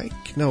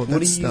pike? No, that's not.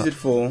 What do you use it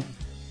for?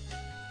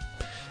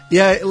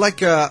 Yeah,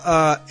 like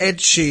a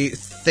edgy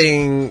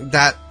thing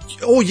that.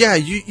 Oh yeah,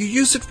 you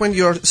use it when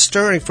you're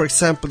stirring, for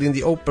example, in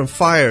the open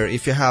fire.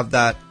 If you have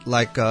that,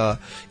 like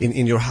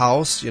in your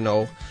house,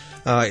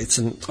 it's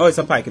an. Oh, it's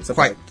a pike. It's a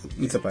pike.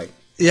 It's a pike.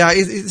 Yeah,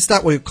 is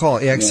that what you call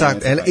it? Yeah,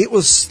 exactly. And it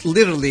was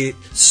literally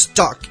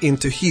stuck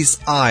into his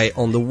eye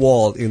on the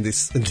wall in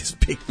this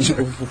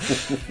picture.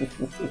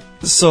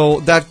 So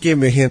that gave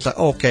me a hint, like,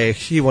 okay,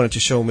 he wanted to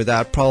show me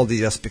that, probably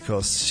just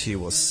because he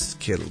was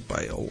killed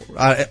by.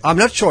 I'm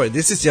not sure.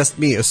 This is just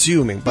me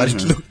assuming, but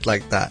it looked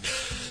like that.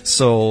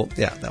 So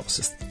yeah, that was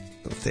just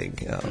the thing.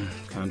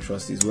 Can't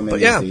trust these women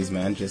these days,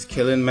 man. Just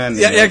killing men.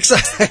 Yeah,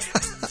 exactly.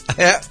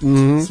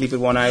 Sleep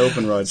with one eye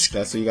open, Rog.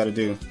 That's what you got to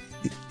do.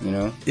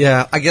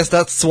 Yeah, I guess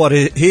that's what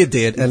he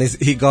did, and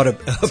he got a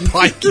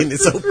pike in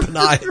his open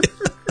eye.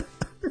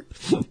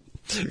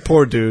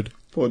 Poor dude.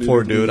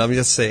 I'm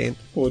just saying.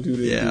 Poor dude,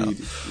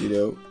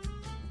 indeed.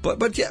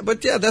 But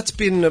yeah, that's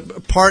been a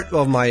part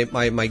of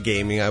my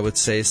gaming, I would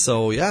say.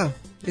 So yeah,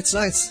 it's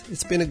nice.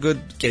 It's been a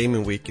good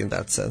gaming week in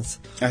that sense.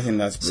 I think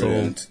that's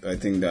brilliant. I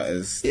think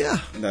that's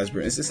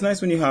brilliant. It's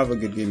nice when you have a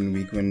good gaming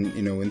week,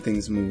 when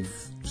things move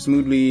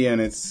smoothly and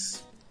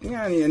it's.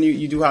 Yeah, and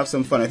you do have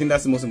some fun. I think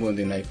that's the most important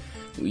thing. Like,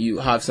 you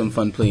have some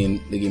fun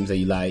playing the games that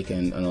you like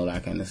and all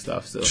that kind of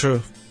stuff. So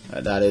True.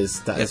 That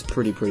is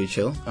pretty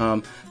chill.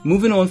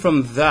 Moving on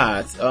from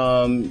that,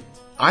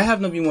 I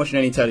have not been watching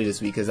any telly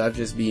this week because I've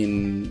just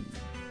been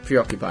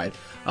preoccupied.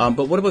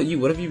 But what about you?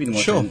 What have you been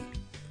watching?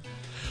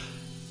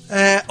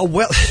 Sure.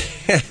 Well,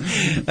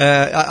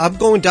 I'm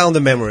going down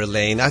the memory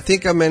lane. I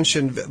think I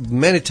mentioned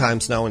many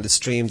times now in the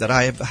stream that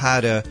I have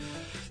had a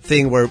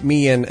thing where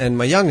me and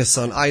my youngest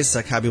son,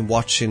 Isaac, have been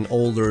watching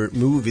older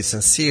movies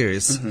and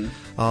series.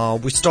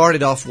 We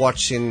started off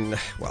watching,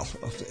 well,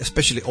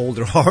 especially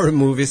older horror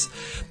movies,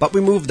 but we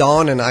moved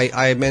on, and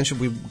I mentioned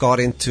we got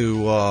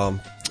into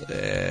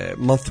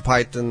Monty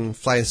Python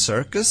Flying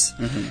Circus.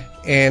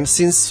 And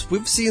since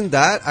we've seen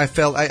that, I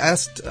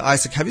asked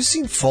Isaac, have you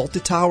seen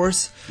Fawlty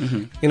Towers?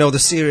 You know, the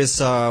series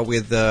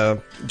with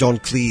John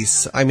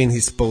Cleese. I mean,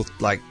 he's both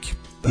like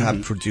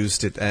have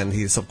produced it, and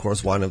he's of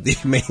course one of the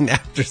main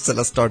actors, and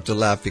I start to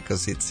laugh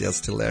because it's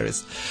just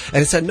hilarious. And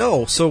he said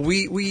no, so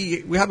we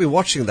have been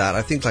watching that,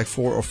 I think like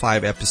 4 or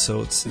 5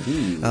 episodes.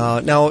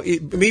 Now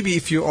maybe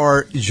if you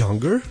are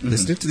younger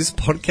listening to this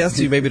podcast,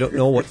 you maybe don't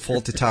know what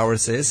Fawlty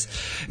Towers is.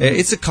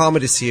 It's a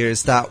comedy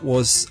series that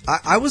was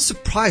I was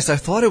surprised. I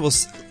thought it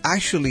was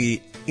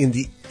actually in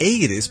the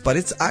 80s, but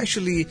it's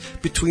actually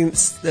between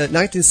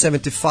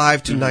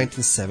 1975 to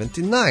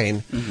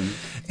 1979.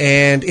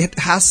 And it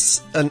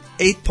has an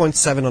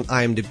 8.7 on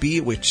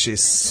IMDb, which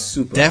is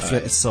super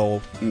definitely high.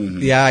 So.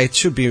 Yeah, it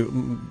should be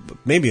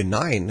maybe a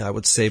 9, I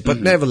would say.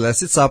 But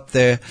nevertheless, it's up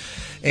there.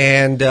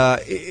 And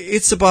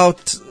it's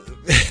about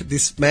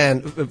this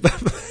man,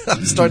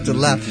 I'm starting to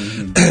laugh,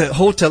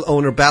 hotel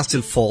owner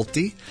Basil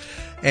Fawlty.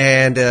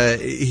 And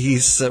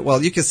he's,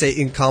 well, you can say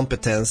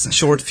incompetence,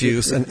 short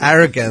fuse, and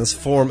arrogance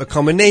form a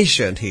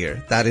combination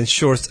here that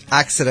ensures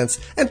accidents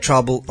and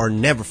trouble are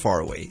never far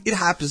away. It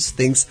happens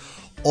things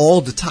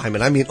all the time,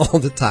 and I mean all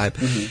the time.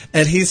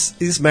 And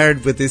he's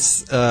married with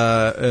this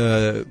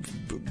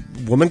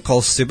woman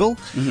called Sybil.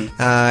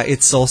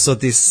 It's also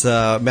this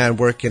man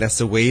working as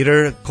a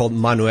waiter called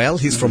Manuel.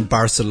 He's from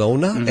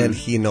Barcelona, and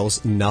he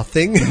knows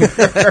nothing,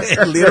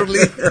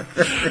 literally.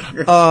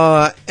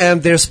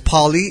 And there's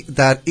Polly,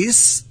 that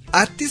is,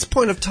 at this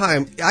point of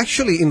time,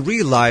 actually in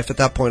real life at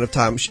that point of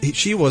time,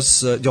 she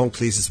was John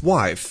Cleese's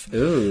wife.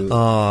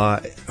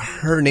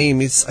 Her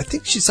name is, I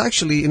think she's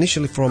actually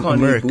initially from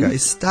Connie America. Booth?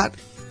 Is that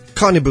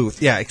Connie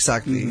Booth? Yeah,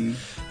 exactly.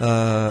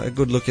 A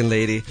good-looking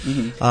lady.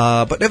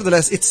 But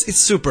nevertheless, it's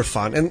super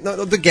fun. And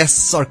the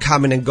guests are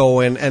coming and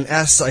going. And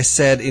as I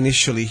said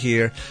initially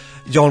here,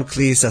 John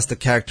Cleese as the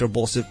character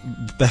Basil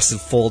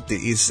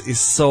Fawlty is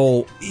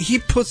so, he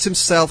puts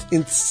himself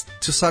into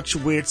such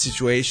weird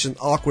situations,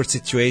 awkward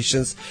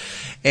situations,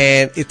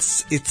 and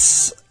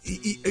it's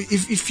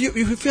if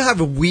you have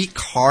a weak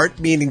heart,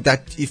 meaning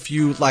that if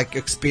you like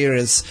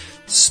experience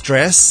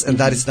stress and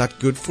that is not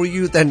good for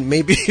you, then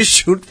maybe you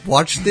should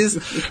watch this,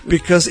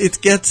 because it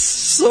gets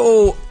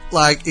so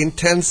like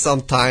intense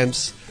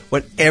sometimes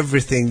when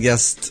everything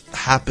just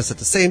happens at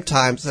the same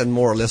time and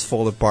more or less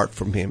fall apart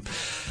from him.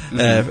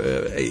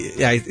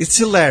 Yeah, it's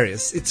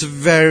hilarious. It's a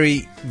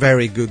very,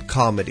 very good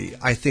comedy.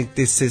 I think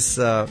this is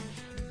not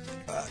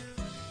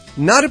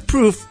a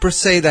proof per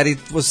se that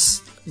it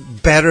was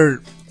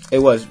better. It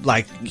was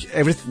like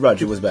everything.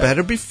 Roger, it was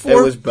better. Before?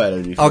 It was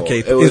better before. Okay,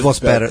 it was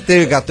better. There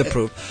you got the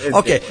proof.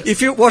 Okay,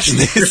 if you watch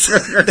this,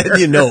 then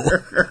you know.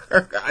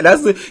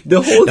 That's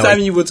the whole time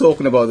you were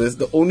talking about this.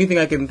 The only thing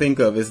I can think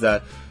of is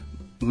that,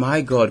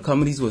 my God,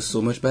 comedies were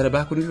so much better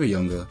back when we were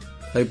younger.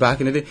 Like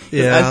back in the day.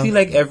 Yeah. I feel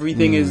like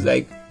everything is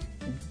like,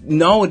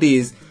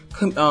 nowadays,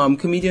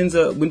 comedians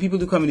are, when people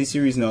do comedy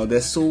series now,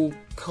 they're so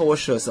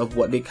cautious of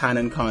what they can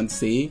and can't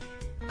say,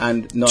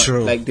 and not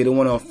like they don't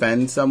want to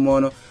offend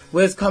someone.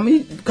 Whereas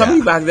comedy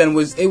back then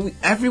was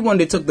everyone,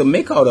 they took the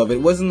mick out of it.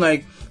 It wasn't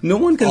like no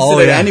one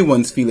considered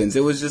anyone's feelings.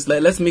 It was just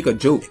like, let's make a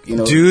joke, you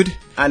know, dude.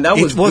 And that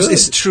was good.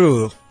 It's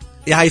true.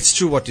 Yeah, it's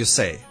true what you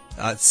say.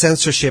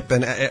 Censorship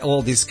and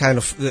all this kind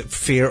of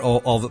fear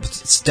of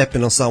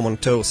stepping on someone's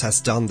toes has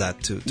done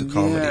that to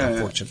comedy,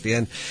 unfortunately.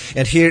 And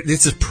here,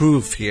 this is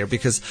proof here,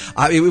 because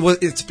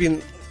it's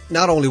been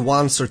not only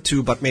once or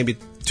two, but maybe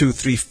 2,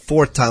 3,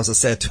 4 times I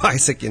said to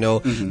Isaac, you know,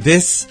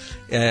 this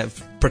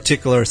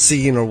particular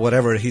scene or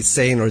whatever he's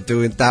saying or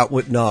doing, that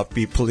would not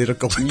be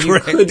politically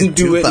correct. You couldn't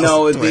do it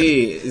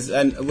nowadays.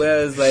 And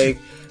whereas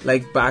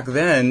like back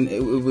then,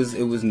 it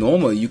was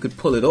normal. You could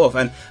pull it off,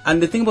 and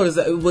the thing about it is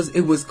that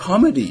it was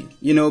comedy,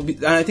 you know.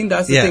 And I think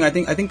that's the thing.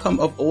 I think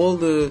of all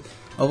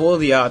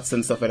the arts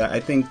and stuff like that, I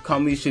think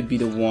comedy should be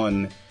the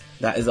one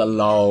that is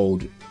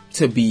allowed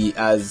to be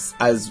as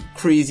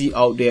crazy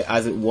out there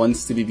as it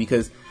wants to be,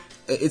 because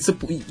it's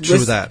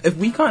if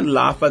we can't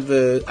laugh at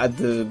the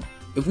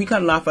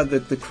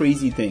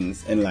crazy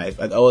things in life,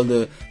 at all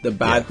the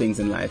bad things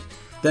in life,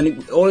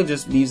 then all it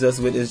just leaves us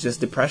with is just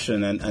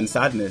depression and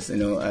sadness, you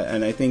know.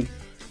 And I think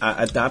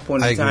at that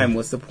point in time,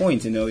 what's the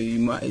point, you know?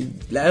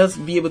 Let us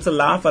be able to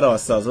laugh at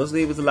ourselves. Let us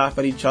be able to laugh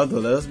at each other.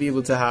 Let us be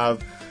able to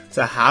have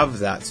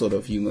that sort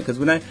of humor. Because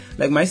when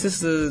my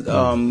sisters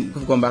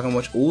have gone back and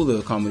watched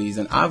older comedies,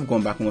 and I've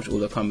gone back and watched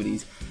older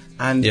comedies,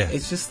 and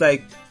it's just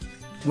like,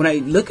 when I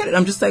look at it,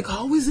 I'm just like,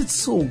 how is it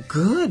so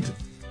good?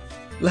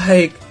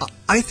 Like,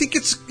 I think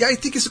it's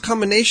a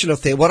combination of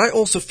things. What I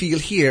also feel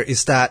here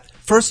is that,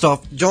 first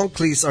off, John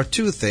Cleese are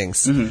two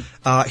things.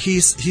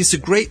 He's a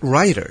great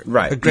writer,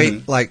 Right. A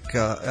great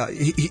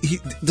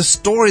the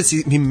stories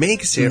he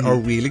makes here are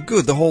really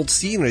good. The whole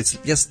scenery is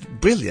just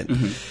brilliant,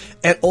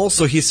 and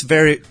also he's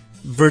very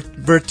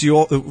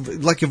virtuose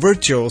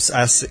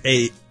as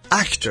a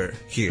actor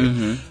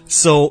here.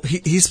 So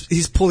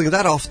he's pulling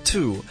that off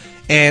too,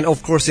 and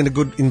of course in a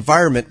good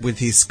environment with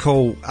his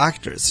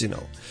co-actors,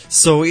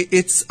 So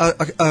it's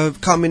a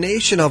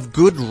combination of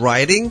good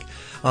writing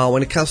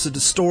when it comes to the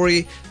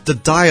story, the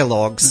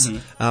dialogues.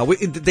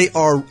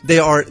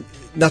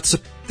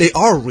 They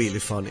are really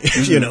funny,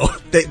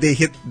 They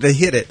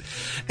hit it,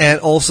 and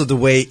also the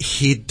way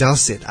he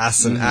does it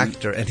as an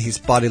actor, and his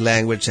body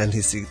language and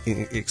his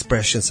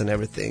expressions and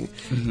everything.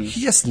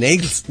 He just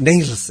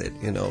nails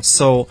it,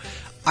 So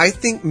I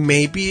think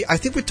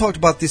we talked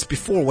about this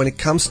before when it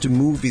comes to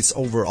movies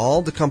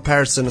overall, the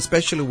comparison,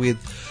 especially with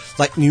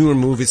like newer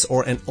movies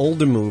or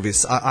older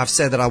movies. I've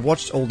said that I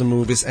watched older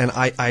movies, and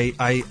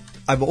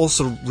I've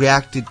also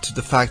reacted to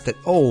the fact that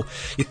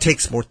it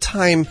takes more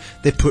time.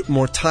 They put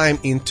more time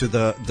into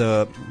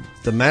the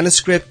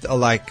manuscript.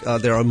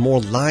 There are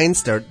more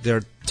lines.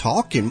 They're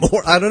talking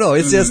more. I don't know.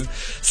 It's just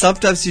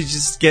sometimes you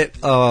just get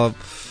a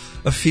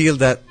feel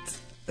that.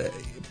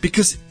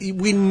 Because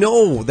we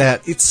know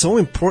that it's so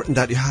important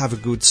that you have a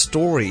good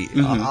story.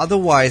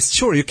 Otherwise,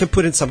 sure, you can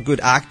put in some good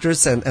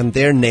actors and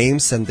their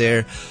names and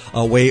their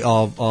way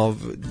of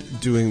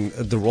doing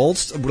the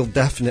roles will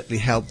definitely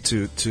help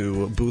to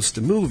boost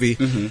the movie.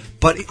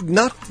 But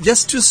not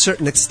just to a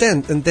certain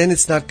extent, and then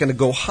it's not going to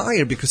go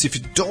higher, because if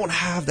you don't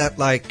have that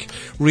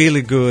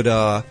really good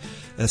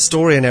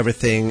story and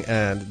everything,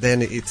 and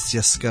then it's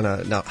just going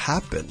to not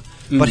happen.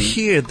 But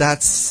here,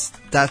 that's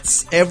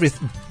every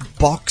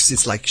box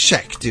is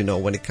checked,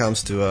 when it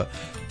comes to a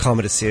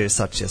comedy series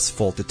such as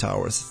Fawlty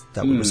Towers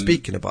that we were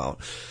speaking about.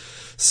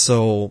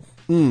 So,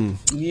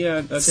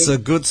 it's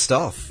good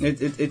stuff.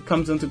 It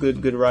comes down to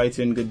good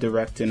writing, good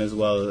directing as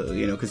well,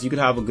 because you could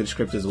have a good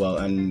script as well,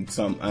 and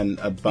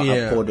a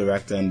poor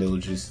director, and they'll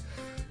just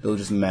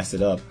mess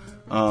it up.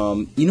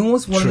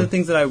 What's one of the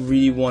things that I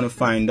really want to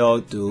find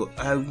out, though?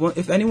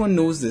 If anyone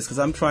knows this, because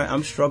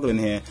I'm struggling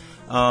here,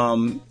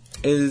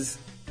 is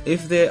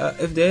if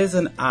there's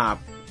an app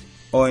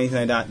or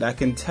anything like that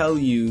can tell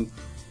you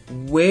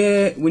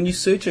when you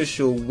search a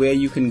show, where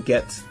you can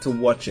get to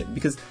watch it.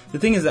 Because the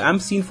thing is that I'm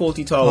seeing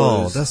Fawlty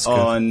Towers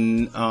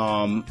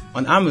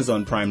on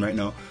Amazon Prime right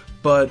now,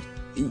 but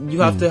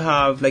you have to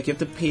have you have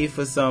to pay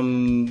for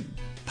some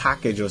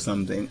package or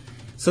something.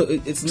 So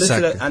it's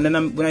listed, and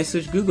then when I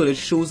search Google, it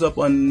shows up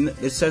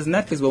it says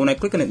Netflix, but when I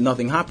click on it,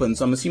 nothing happens.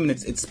 So I'm assuming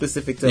it's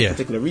specific to a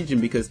particular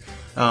region, because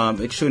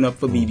it's showing up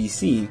for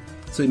BBC,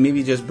 so it may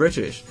be just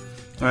British,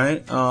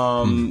 right?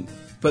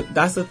 But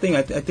that's the thing.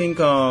 I think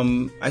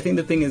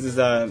the thing is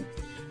that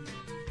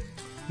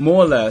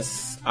more or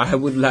less I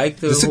would like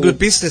to. It's a good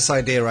business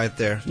idea right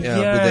there. Yeah.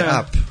 With the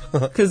app.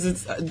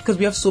 Because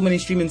we have so many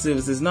streaming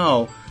services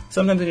now.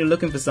 Sometimes when you're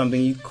looking for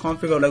something, you can't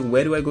figure out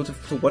where do I go to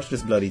watch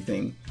this bloody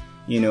thing.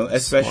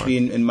 Especially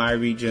in my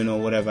region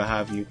or whatever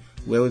have you.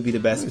 Where would be the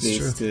best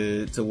place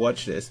to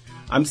watch this?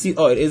 I'm seeing.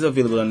 It is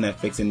available on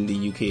Netflix in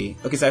the UK.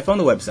 Okay, so I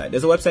found a website.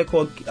 There's a website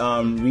called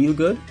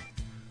Reelgood,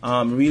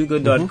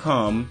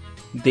 realgood.com.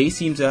 They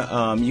seem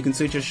to, you can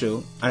search a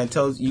show, and it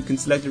tells you can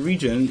select a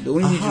region. The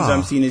only regions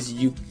I'm seeing is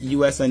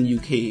US and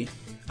UK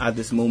at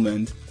this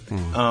moment.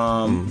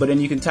 But then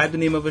you can type the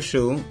name of a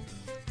show,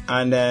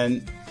 and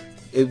then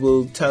it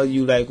will tell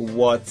you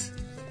what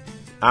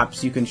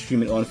apps you can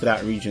stream it on for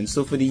that region.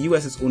 So for the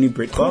US, it's only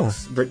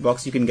BritBox. Cool.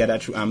 BritBox you can get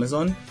that through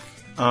Amazon.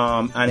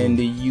 And in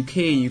the UK,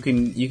 you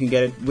can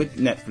get it with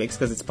Netflix,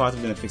 because it's part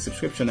of the Netflix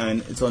subscription,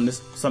 and it's on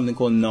something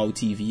called Now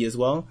TV as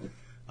well.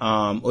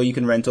 Or you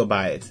can rent or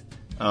buy it.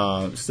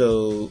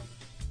 So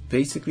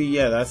basically,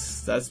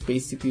 that's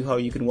basically how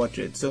you can watch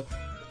it. So,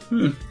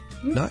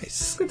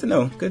 nice. Good to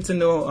know. Good to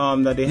know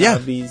that they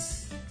have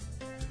these.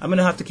 I'm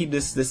gonna have to keep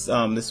this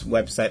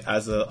website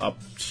as an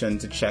option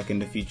to check in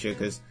the future,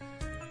 because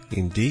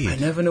indeed, I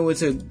never know where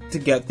to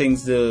get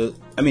things.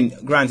 I mean,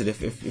 granted,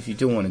 if you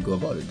don't want to go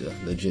about it the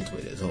legit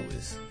way, it's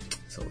always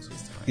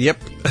time.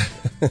 Yep.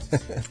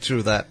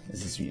 True that.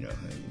 This is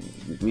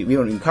we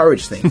don't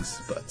encourage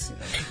things, but.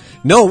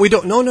 No, we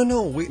don't. No.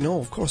 No,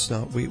 of course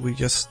not. We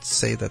just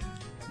say that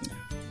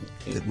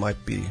it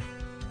might be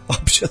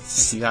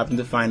options. If you happen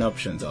to find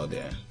options out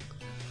there,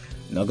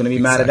 I'm not going to be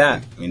mad at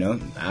that.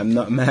 I'm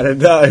not mad at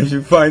that if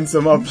you find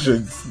some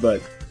options.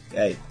 But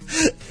hey,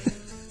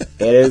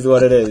 it is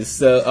what it is.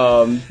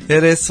 So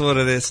it is what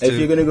it is. If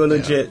you're going to go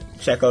legit,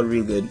 check out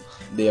Reelgood.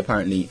 They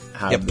apparently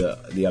have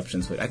the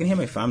options for it. I can hear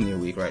my family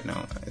awake right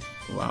now.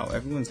 Wow,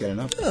 everyone's getting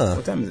up.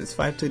 What time is it? It's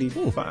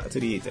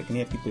 5:38. I can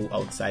hear people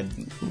outside,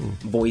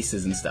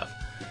 voices and stuff.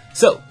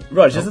 So,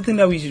 Raj, that's the thing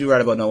that we should do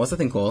right about now. What's the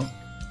thing called?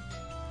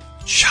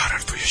 Shout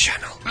out for your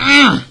channel.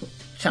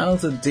 Channel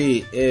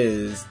today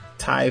is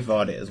Thai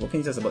Vardis. What can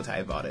you tell us about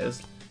Thai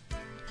Vardis?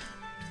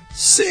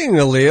 Sing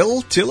a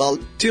little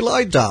till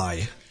I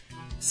die.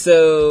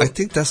 So I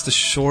think that's the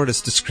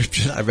shortest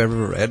description I've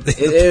ever read in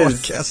a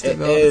podcast.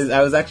 It is.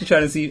 I was actually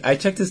trying to see. I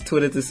checked his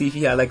Twitter to see if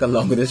he had like a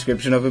longer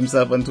description of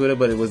himself on Twitter,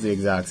 but it was the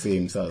exact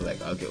same. So I was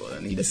like, okay, well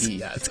then he has.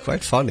 It's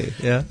quite funny,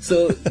 yeah.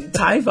 So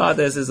Ty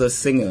Vardas is a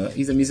singer.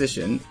 He's a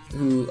musician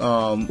who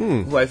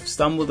I've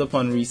stumbled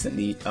upon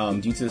recently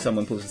due to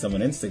someone posting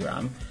something on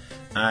Instagram,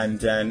 and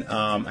then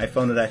I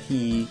found out that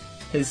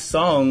his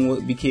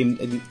song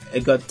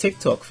it got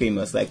TikTok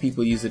famous. Like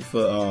people use it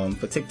for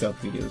TikTok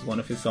videos. One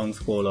of his songs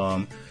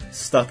called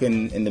 "Stuck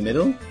in the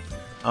Middle."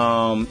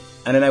 And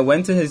then I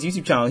went to his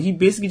YouTube channel. He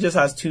basically just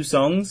has two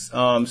songs,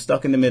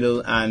 "Stuck in the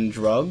Middle" and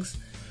 "Drugs."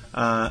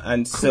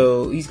 And cool.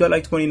 So he's got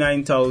like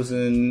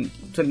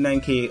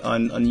 29K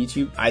on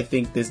YouTube. I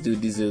think this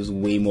dude deserves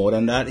way more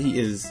than that.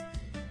 He's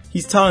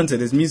talented.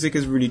 His music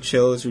is really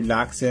chill. It's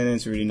relaxing.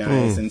 It's really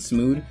nice and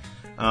smooth.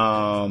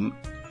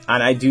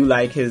 And I do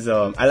like his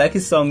song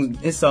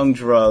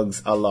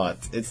 "Drugs" a lot.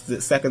 It's the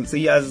second, so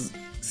he has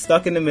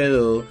 "Stuck in the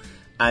Middle"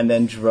 and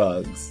then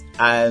 "Drugs,"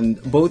 and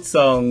both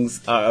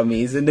songs are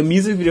amazing. The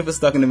music video for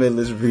 "Stuck in the Middle"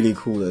 is really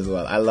cool as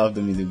well. I love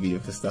the music video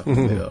for "Stuck in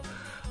the Middle."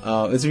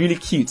 It's really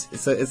cute.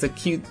 It's a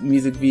cute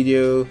music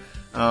video.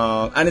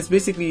 And it's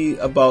basically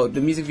about,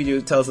 the music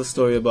video tells a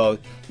story about,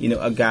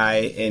 a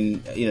guy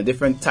in,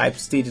 different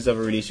stages of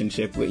a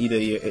relationship, where either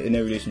you're in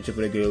a relationship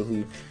with a girl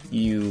who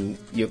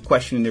you're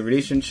questioning the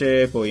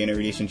relationship, or you're in a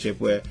relationship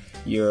where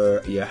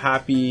you're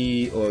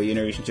happy, or you're in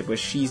a relationship where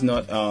she's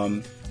not,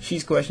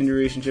 she's questioning the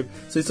relationship.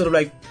 So it's sort of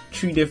like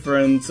three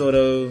different sort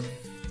of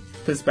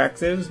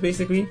perspectives,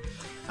 basically.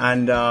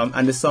 And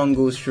the song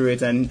goes through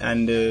it,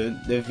 and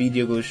the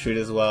video goes through it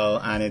as well,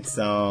 and it's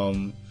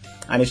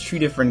three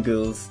different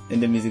girls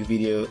in the music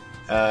video,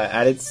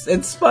 and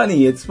it's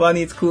funny, it's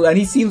cool, and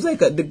he seems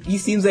like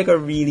a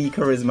really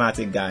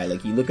charismatic guy.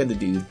 Like, you look at the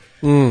dude,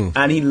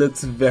 and he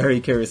looks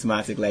very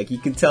charismatic. Like, you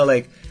can tell,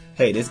 like,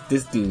 hey, this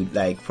dude,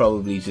 like,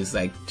 probably just,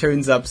 like,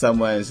 turns up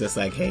somewhere and is just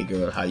like, hey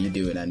girl, how you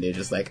doing? And they're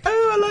just like,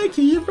 oh, I like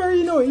you, you're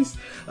very nice.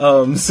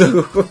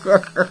 So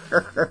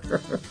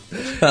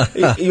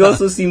he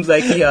also seems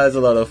like he has a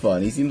lot of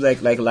fun. He seems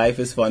like life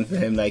is fun for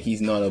him. Like, he's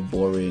not a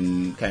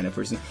boring kind of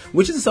person,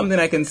 which is something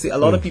I can see. A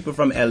lot of people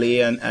from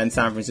LA and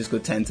San Francisco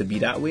tend to be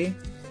that way.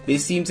 They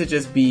seem to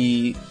just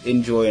be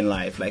enjoying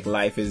life. Like,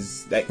 life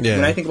is, like,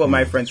 when I think about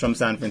my friends from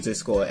San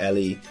Francisco or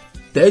LA,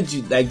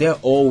 they're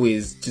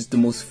always just the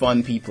most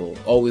fun people,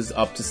 always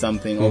up to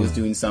something, always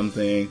doing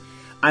something.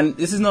 And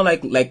this is not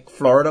like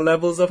Florida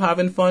levels of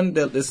having fun.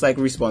 It's like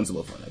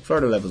responsible fun. Like,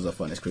 Florida levels of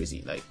fun is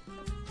crazy. Like,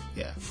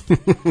 yeah.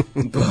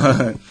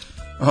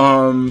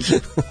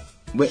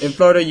 But in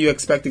Florida, you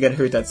expect to get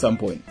hurt at some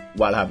point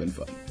while having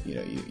fun.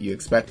 You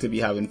expect to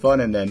be having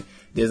fun, and then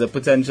there's a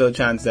potential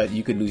chance that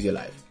you could lose your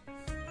life,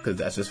 because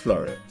that's just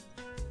Florida.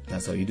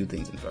 That's how you do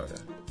things in Florida.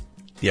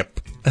 Yep.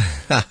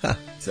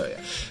 So yeah.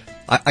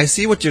 I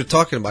see what you're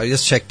talking about. I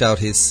just checked out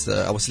his,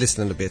 I was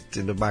listening a bit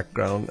in the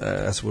background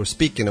as we were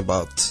speaking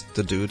about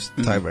the dude,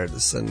 Ty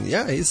Vardas, and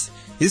yeah, he's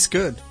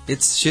good.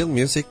 It's chill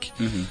music,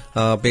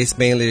 based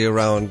mainly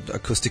around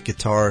acoustic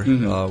guitar,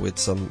 with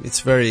some,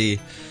 it's very,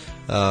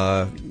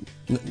 not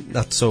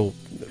so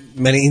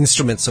many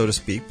instruments, so to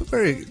speak, but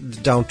very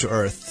down to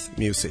earth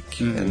music.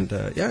 And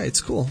yeah,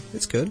 it's cool.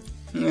 It's good.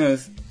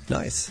 Yes.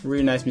 Nice.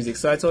 Really nice music.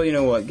 So I told you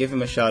know what, give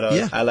him a shout out.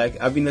 Yeah.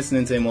 I've been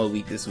listening to him all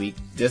week this week.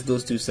 Just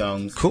those two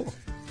songs. Cool.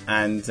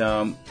 And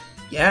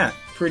yeah,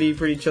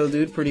 pretty chill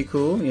dude, pretty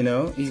cool,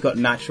 He's got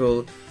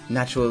natural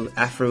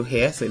afro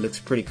hair, so it looks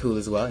pretty cool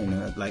as well,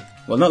 like,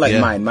 well, not like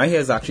mine. My hair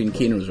is actually in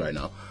canos right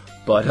now.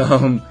 But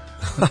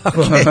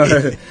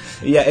but,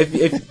 yeah,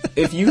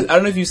 if you, I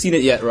don't know if you've seen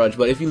it yet, Raj,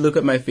 but if you look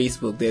at my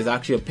Facebook, there's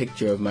actually a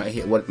picture of my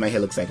hair, what my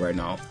hair looks like right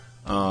now.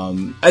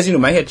 As you know,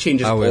 my hair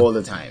changes all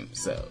the time,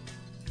 so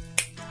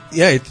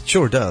yeah, it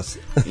sure does.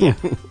 Yeah.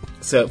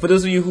 So, for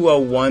those of you who are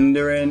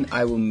wondering,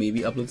 I will maybe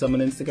upload some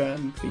on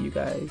Instagram for you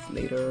guys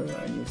later,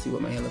 and you'll see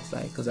what my hair looks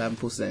like, because I haven't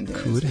posted anything.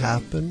 Could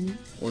happen.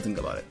 We'll think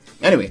about it.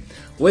 Anyway,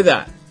 with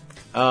that,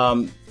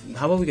 how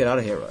about we get out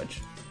of here, Raj?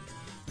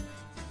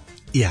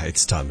 Yeah,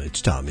 it's time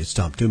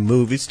to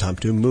move. Okay,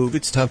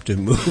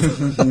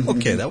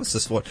 that was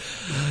just what.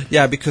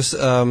 Yeah, because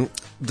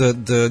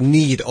the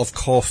need of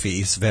coffee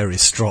is very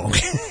strong,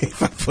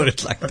 if I put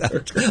it like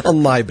that,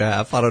 on my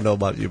behalf. I don't know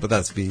about you, but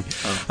that's me.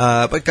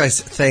 But guys,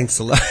 thanks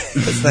a lot.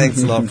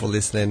 Thanks a lot for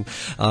listening.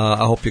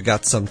 I hope you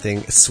got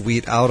something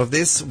sweet out of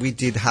this. We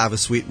did have a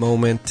sweet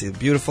moment, a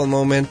beautiful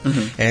moment,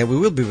 and we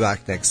will be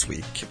back next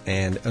week.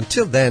 And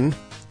until then,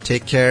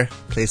 take care,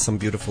 play some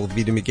beautiful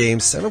video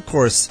games, and of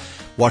course,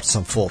 watch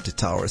some Fawlty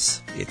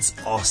Towers. It's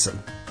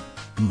awesome.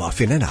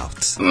 Muffin and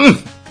out.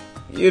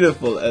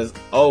 Beautiful as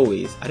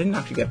always. I didn't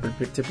actually get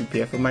to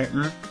prepare for my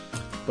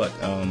but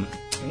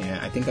yeah,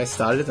 I think I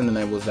started and then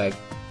I was like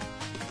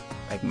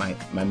my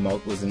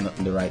mouth was in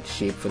the right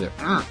shape for the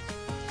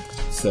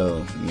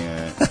so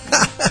yeah,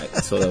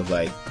 it's sort of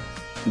like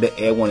the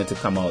air wanted to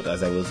come out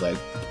as I was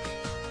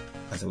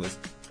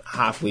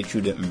halfway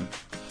through the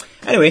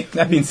Anyway,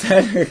 that being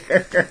said,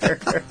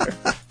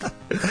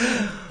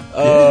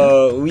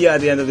 We are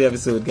at the end of the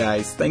episode,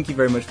 guys. Thank you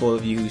very much for all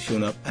of you who've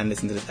shown up and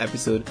listened to this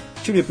episode.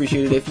 Truly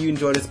appreciate it. If you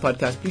enjoyed this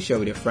podcast, please share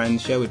with your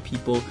friends, share with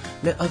people.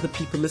 Let other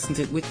people listen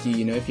to it with you.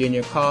 You know, if you're in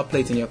your car,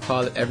 play it in your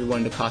car. Let everyone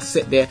in the car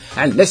sit there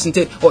and listen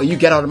to it. Or you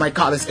get out of my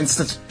car this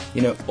instant.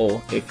 You know,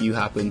 or if you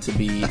happen to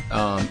be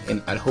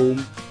at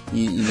home,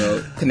 you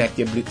know, connect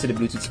your to the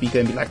Bluetooth speaker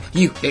and be like,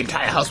 the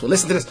entire house will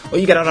listen to this. Or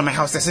you get out of my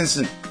house this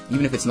instant,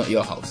 even if it's not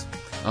your house.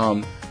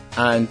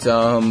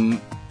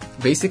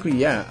 Basically,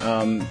 yeah.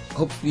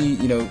 Hopefully,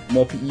 you know,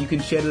 more people, you can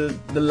share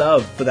the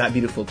love for that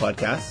beautiful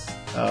podcast.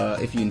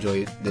 If you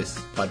enjoy this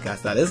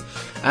podcast, that is.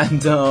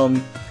 And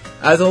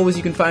as always,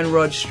 you can find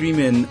Rod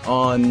streaming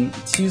on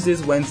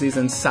Tuesdays, Wednesdays,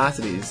 and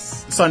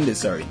Sundays.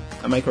 Sorry,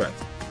 am I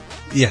correct?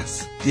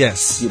 Yes.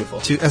 Beautiful.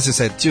 As you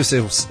said,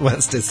 Tuesdays,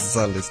 Wednesdays, and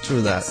Sundays.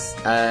 True that.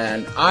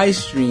 And I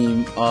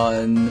stream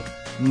on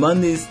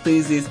Mondays,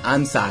 Thursdays,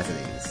 and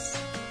Saturdays.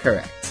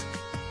 Correct.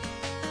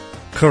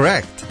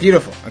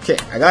 Beautiful. Okay,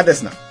 I got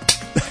this now.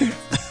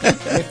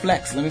 Let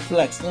me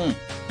flex.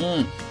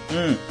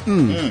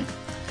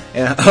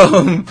 Yeah.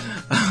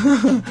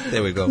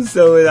 There we go.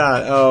 So with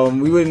that,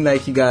 we wouldn't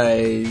like you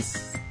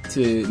guys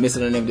to miss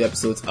out on any of the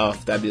episodes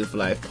of That Beautiful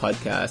Life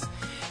podcast.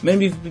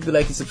 Many people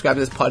like to subscribe to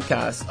this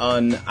podcast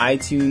on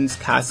iTunes,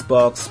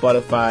 Castbox,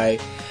 Spotify,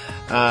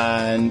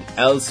 and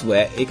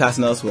elsewhere, Acast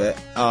and elsewhere.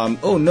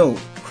 Oh no,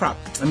 crap.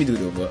 Let me do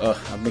it over.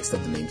 I've mixed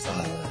up the names.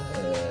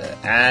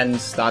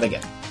 And start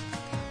again.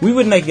 We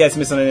wouldn't like you guys to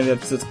miss on any of the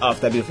episodes of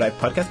That Beautiful Life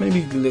podcast.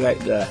 Many people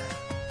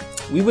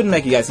we wouldn't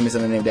like you guys to miss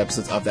on any of the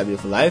episodes of That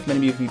Beautiful Life.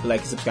 Many people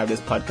like to subscribe to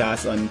this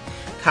podcast on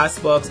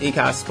Castbox,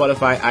 Acast,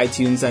 Spotify,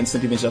 iTunes, and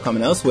simplymitch.com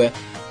and elsewhere.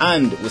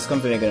 And we're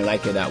confident you're going to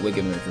like it that we're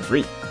giving it for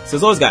free. So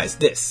as always, guys,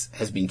 this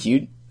has been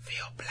Cued for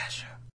your pleasure.